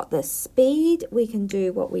 once we've got the speed, we can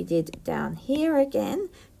do what we did down here again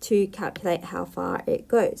to calculate how far it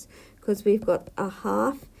goes, because we've got a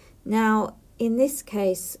half. Now, in this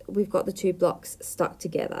case, we've got the two blocks stuck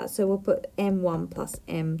together. So we'll put M1 plus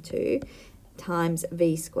M2 times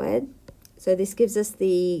V squared. So this gives us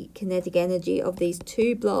the kinetic energy of these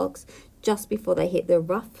two blocks just before they hit the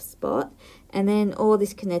rough spot, and then all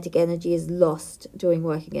this kinetic energy is lost doing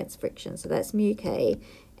work against friction. So that's mu k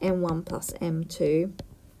m1 plus m2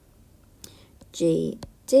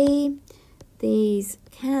 gd. These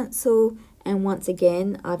cancel, and once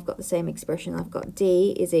again I've got the same expression. I've got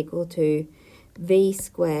d is equal to v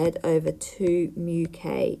squared over 2 mu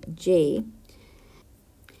k g.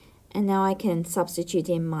 And now I can substitute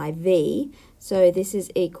in my V. So this is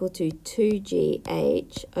equal to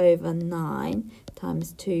 2GH over 9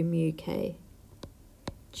 times 2 mu K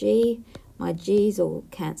G. My G's will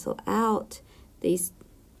cancel out. These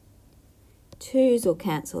 2's will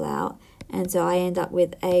cancel out. And so I end up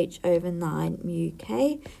with H over 9 mu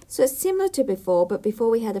K. So it's similar to before, but before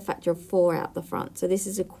we had a factor of 4 out the front. So this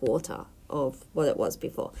is a quarter of what it was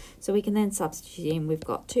before. So we can then substitute in, we've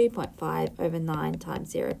got 2.5 over 9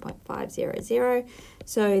 times 0.500.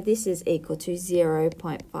 So this is equal to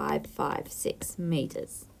 0.556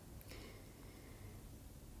 meters.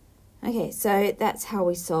 Okay, so that's how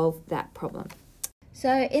we solve that problem.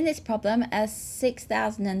 So in this problem, a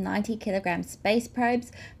 6,090 kilogram space probe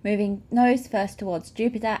moving nose first towards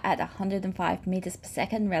Jupiter at 105 meters per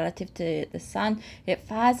second relative to the Sun. It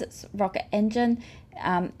fires its rocket engine.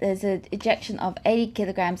 There's an ejection of 80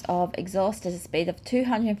 kilograms of exhaust at a speed of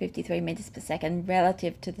 253 meters per second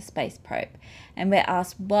relative to the space probe. And we're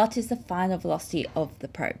asked, what is the final velocity of the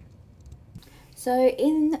probe? So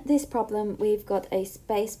in this problem, we've got a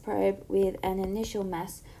space probe with an initial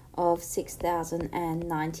mass of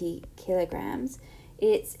 6,090 kilograms.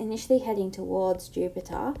 It's initially heading towards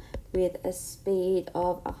Jupiter with a speed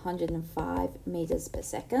of 105 meters per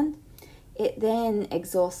second. It then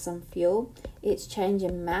exhausts some fuel. Its change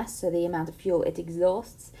in mass, so the amount of fuel it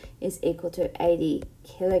exhausts, is equal to 80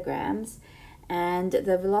 kilograms. And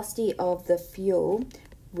the velocity of the fuel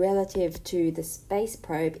relative to the space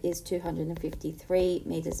probe is 253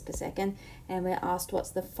 meters per second, and we're asked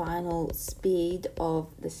what's the final speed of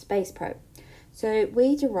the space probe. So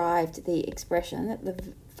we derived the expression that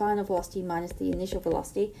the final velocity minus the initial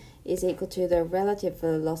velocity is equal to the relative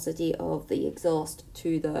velocity of the exhaust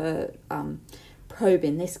to the probe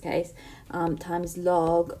in this case, times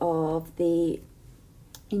log of the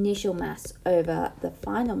initial mass over the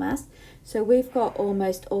final mass. So we've got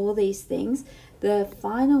almost all these things. The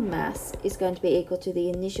final mass is going to be equal to the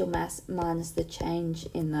initial mass minus the change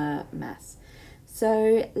in the mass.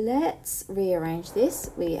 So let's rearrange this.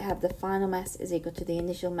 We have the final mass is equal to the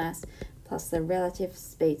initial mass plus the relative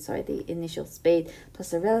speed, the initial speed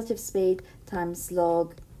plus the relative speed times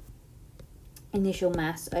log initial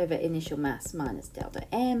mass over initial mass minus delta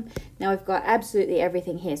m. Now we've got absolutely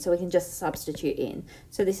everything here, so we can just substitute in.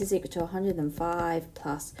 So this is equal to 105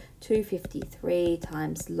 plus 253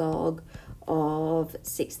 times log of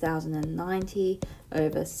 6,090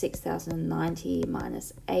 over 6,090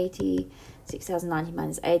 minus 80. 6,090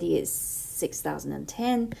 minus 80 is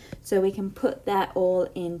 6,010. So we can put that all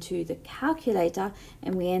into the calculator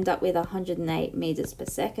and we end up with 108 meters per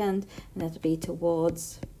second, and that'll be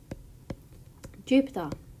towards Jupiter.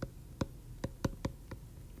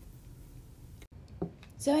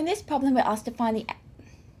 So in this problem, we're asked to find the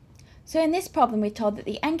we're told that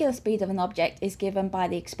the angular speed of an object is given by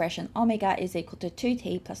the expression omega is equal to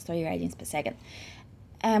 2t plus 3 radians per second.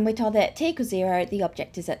 And we're told that at t equals 0, the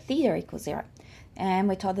object is at theta equals 0. And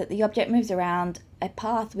we're told that the object moves around a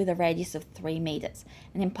path with a radius of 3 meters.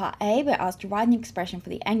 And in part A, we're asked to write an expression for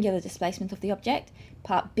the angular displacement of the object.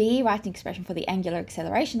 Part B, write an expression for the angular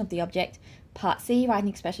acceleration of the object. Part C, write an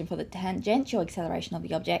expression for the tangential acceleration of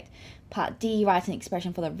the object. Part D, write an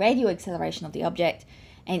expression for the radial acceleration of the object.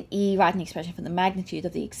 And E, write an expression for the magnitude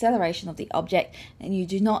of the acceleration of the object. And you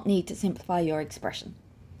do not need to simplify your expression.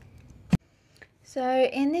 So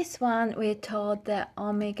in this one, we're told that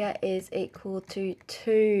omega is equal to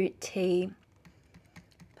 2t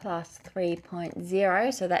plus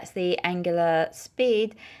 3.0. So that's the angular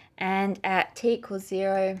speed. And at t equals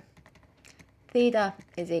 0, theta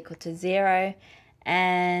is equal to 0.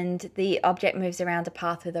 And the object moves around a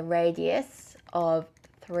path with a radius of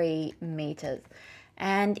 3 meters.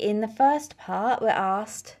 And in the first part, we're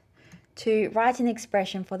asked to write an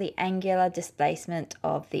expression for the angular displacement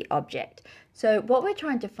of the object. So what we're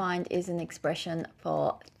trying to find is an expression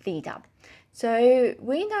for theta. So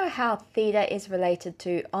we know how theta is related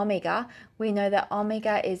to omega. We know that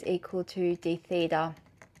omega is equal to d theta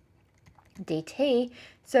dt.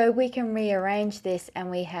 So we can rearrange this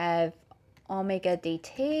and we have omega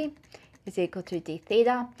dt is equal to d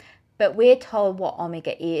theta. But we're told what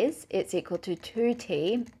omega is. It's equal to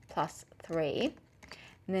 2t plus 3.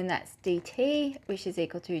 And then that's dt, which is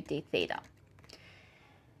equal to d theta.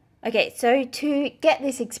 Okay, so to get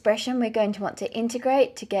this expression, we're going to want to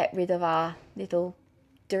integrate to get rid of our little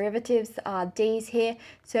derivatives, our d's here.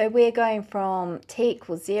 So we're going from t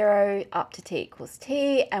equals 0 up to t equals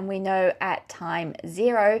t, and we know at time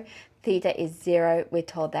 0, theta is 0. We're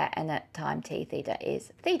told that, and at time t, theta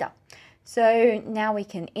is theta. So now we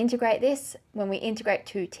can integrate this. When we integrate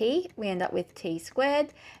 2t, we end up with t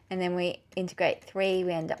squared, and then we integrate 3,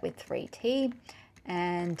 we end up with 3t,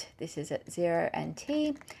 and this is at 0 and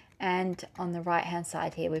t. And on the right hand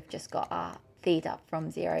side here, we've just got our theta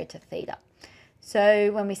from 0 to theta.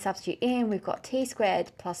 So when we substitute in, we've got t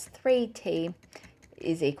squared plus 3t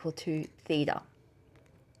is equal to theta.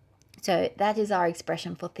 So that is our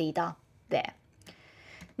expression for theta there.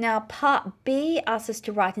 Now part B asks us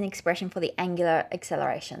to write an expression for the angular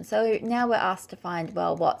acceleration. So now we're asked to find,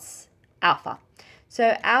 well, what's alpha?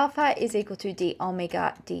 So alpha is equal to d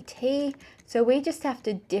omega dt. So we just have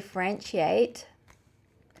to differentiate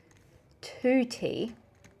 2t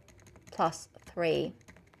plus 3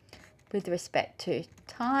 with respect to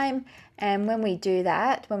time. And when we do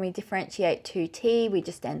that, when we differentiate 2t, we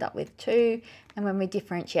just end up with 2. And when we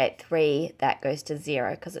differentiate 3, that goes to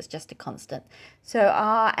 0 because it's just a constant. So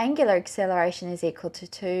our angular acceleration is equal to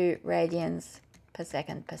 2 radians per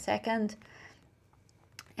second.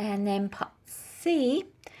 And then part C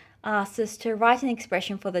asks us to write an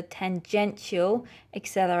expression for the tangential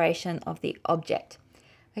acceleration of the object.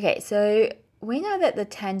 Okay, so we know that the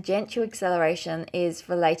tangential acceleration is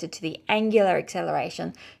related to the angular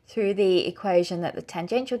acceleration through the equation that the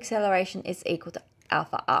tangential acceleration is equal to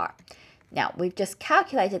alpha r. Now, we've just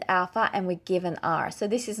calculated alpha and we're given r, so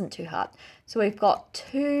this isn't too hard. So we've got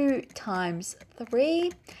 2 times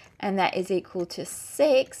 3, and that is equal to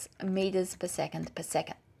 6 meters per second.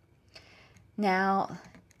 Now,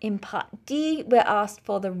 in part D, we're asked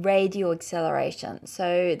for the radial acceleration.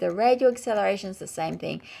 So the radial acceleration is the same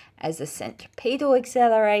thing as the centripetal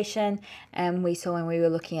acceleration, and we saw when we were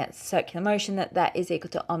looking at circular motion that that is equal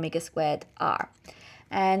to omega squared r.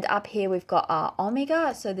 And up here we've got our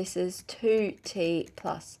omega, so this is 2t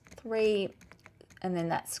plus 3, and then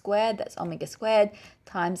that's squared, that's omega squared,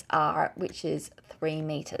 times r, which is 3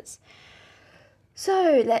 meters.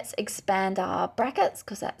 So let's expand our brackets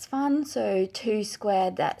because that's fun. So 2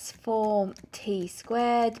 squared, that's 4t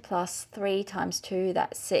squared, plus 3 times 2,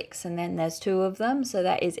 that's 6, and then there's 2 of them, so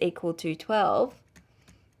that is equal to 12.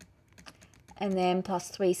 And then plus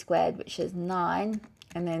 3 squared, which is 9,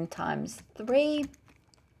 and then times 3.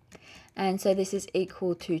 And so this is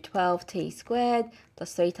equal to 12t squared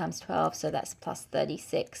plus 3 times 12, so that's plus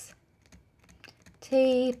 36.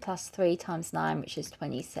 T plus 3 times 9, which is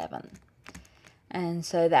 27. And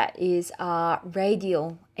so that is our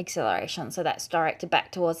radial acceleration. So that's directed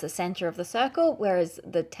back towards the center of the circle, whereas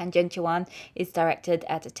the tangential one is directed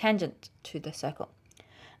at a tangent to the circle.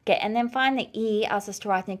 Okay, and then finally E asks us to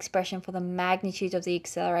write an expression for the magnitude of the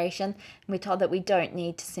acceleration. And we're told that we don't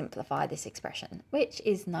need to simplify this expression, which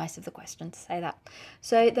is nice of the question to say that.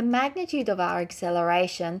 So the magnitude of our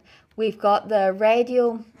acceleration, we've got the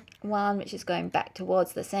radial one, which is going back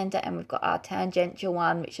towards the center, and we've got our tangential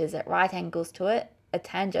one, which is at right angles to it, a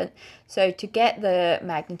tangent. So to get the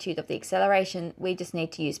magnitude of the acceleration, we just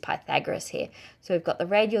need to use Pythagoras here. So we've got the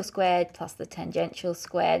radial squared plus the tangential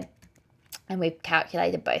squared, and we've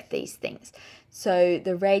calculated both these things. So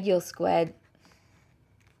the radial squared,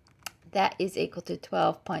 that is equal to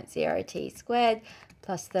 12.0t squared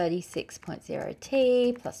plus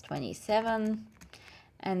 36.0t plus 27.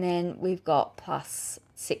 And then we've got plus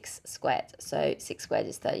 6 squared. So 6 squared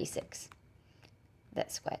is 36.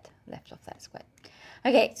 That's squared, left off that squared.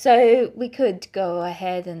 Okay, so we could go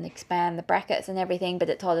ahead and expand the brackets and everything, but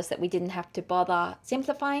it told us that we didn't have to bother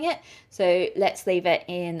simplifying it. So let's leave it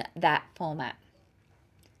in that format.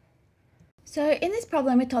 So in this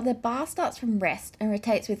problem, we're told the bar starts from rest and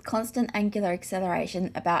rotates with constant angular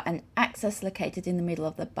acceleration about an axis located in the middle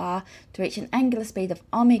of the bar to reach an angular speed of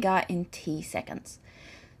omega in t seconds.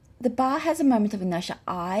 The bar has a moment of inertia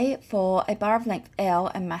I. For a bar of length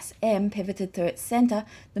L and mass m pivoted through its center,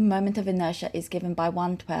 the moment of inertia is given by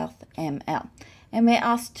 1/12 ml. And we're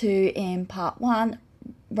asked to, in part 1,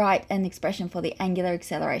 write an expression for the angular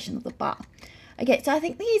acceleration of the bar. Okay, so I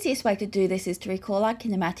think the easiest way to do this is to recall our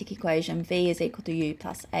kinematic equation V is equal to U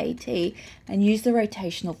plus AT and use the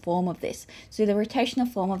rotational form of this. So the rotational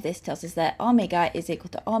form of this tells us that omega is equal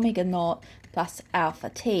to omega naught plus alpha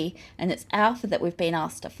t, and it's alpha that we've been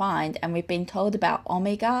asked to find, and we've been told about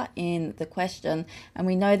omega in the question, and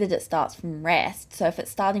we know that it starts from rest. So if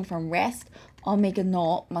it's starting from rest, omega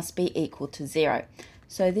naught must be equal to 0.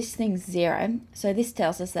 So this thing's 0. So this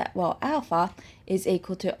tells us that, well, alpha is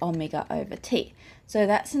equal to omega over t. So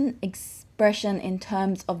that's an expression in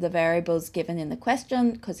terms of the variables given in the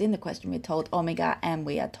question, because in the question we're told omega and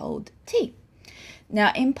we are told t.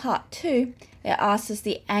 Now in part 2, it asks us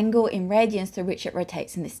the angle in radians through which it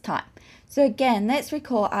rotates in this time. So again, let's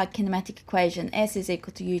recall our kinematic equation, S is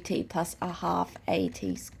equal to ut plus a half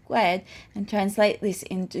at squared, and translate this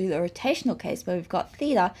into the rotational case where we've got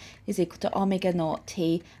theta is equal to omega naught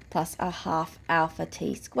t plus a half alpha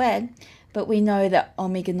t squared. But we know that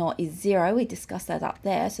omega naught is 0, we discussed that up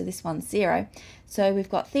there, so this one's 0. So we've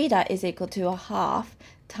got theta is equal to a half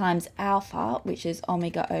times alpha, which is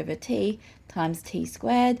omega over t, times t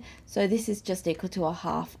squared. So this is just equal to a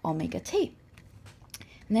half omega t.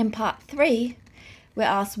 And then part 3, we're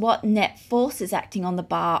asked what net force is acting on the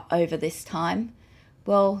bar over this time.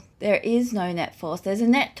 Well, there is no net force. There's a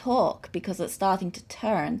net torque because it's starting to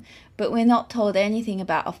turn, but we're not told anything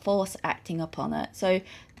about a force acting upon it. So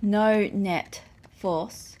no net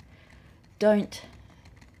force. Don't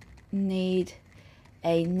need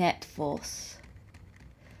a net force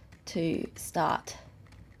to start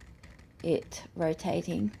it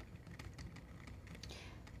rotating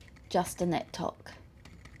just a net torque.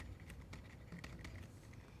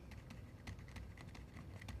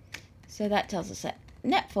 So that tells us that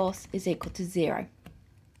net force is equal to 0.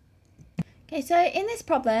 Okay, so in this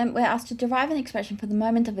problem, we're asked to derive an expression for the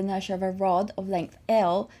moment of inertia of a rod of length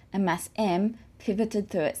L and mass M pivoted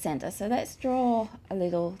through its center. So let's draw a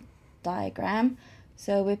little diagram.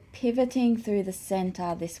 So we're pivoting through the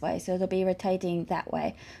center this way, so it'll be rotating that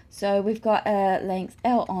way. So we've got a length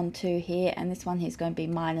L on 2 here, and this one here is going to be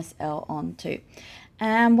minus L on 2.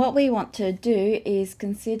 And what we want to do is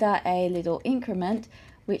consider a little increment,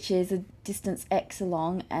 which is a distance x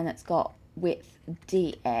along, and it's got width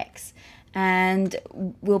dx. And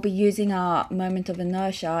we'll be using our moment of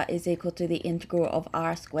inertia is equal to the integral of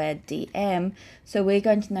r squared dm. So we're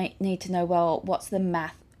going to need to know, well, what's the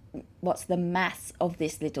mass of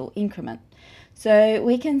this little increment? So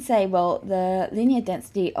we can say, well, the linear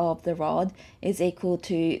density of the rod is equal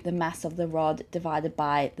to the mass of the rod divided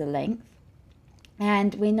by the length.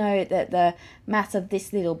 And we know that the mass of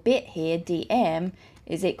this little bit here, dm,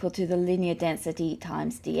 is equal to the linear density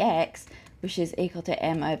times dx, which is equal to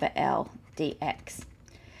m over L dx.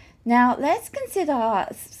 Now let's consider,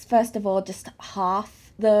 first of all, just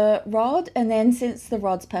half the rod, and then since the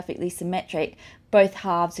rod's perfectly symmetric, both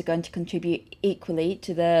halves are going to contribute equally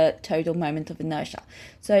to the total moment of inertia.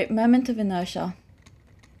 So moment of inertia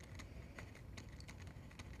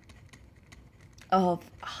of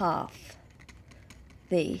half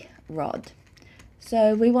the rod.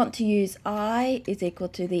 So we want to use I is equal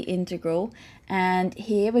to the integral, and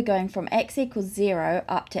here we're going from x equals 0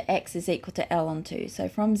 up to x is equal to L on 2. So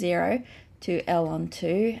from 0 to L on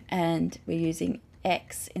 2, and we're using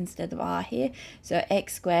x instead of r here. So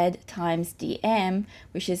x squared times dm,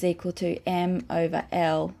 which is equal to m over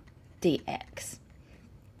L dx.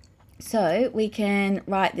 So we can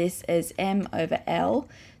write this as m over L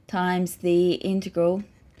times the integral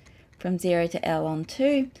from 0 to L on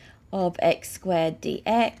 2 of x squared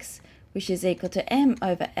dx, which is equal to m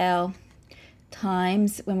over L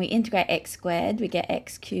times, when we integrate x squared, we get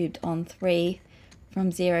x cubed on 3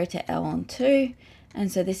 from 0 to L on 2. And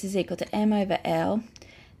so this is equal to m over L.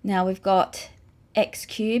 Now we've got x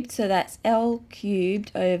cubed, so that's L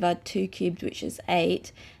cubed over 2 cubed, which is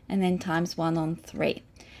 8, and then times 1 on 3.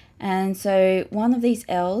 And so one of these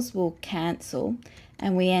L's will cancel,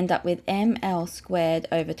 and we end up with ml squared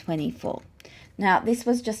over 24. Now this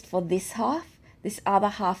was just for this half. This other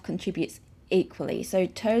half contributes equally. So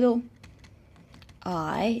total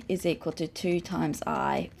I is equal to 2 times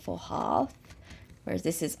I for half, whereas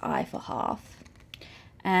this is I for half.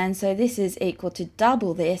 And so this is equal to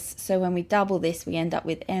double this. So when we double this, we end up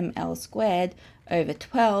with ml squared over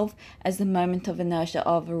 12 as the moment of inertia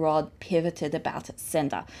of a rod pivoted about its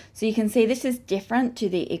center. So you can see this is different to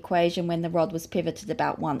the equation when the rod was pivoted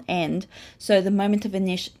about one end. So the moment of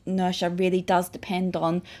inertia really does depend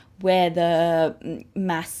on where the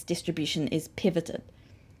mass distribution is pivoted.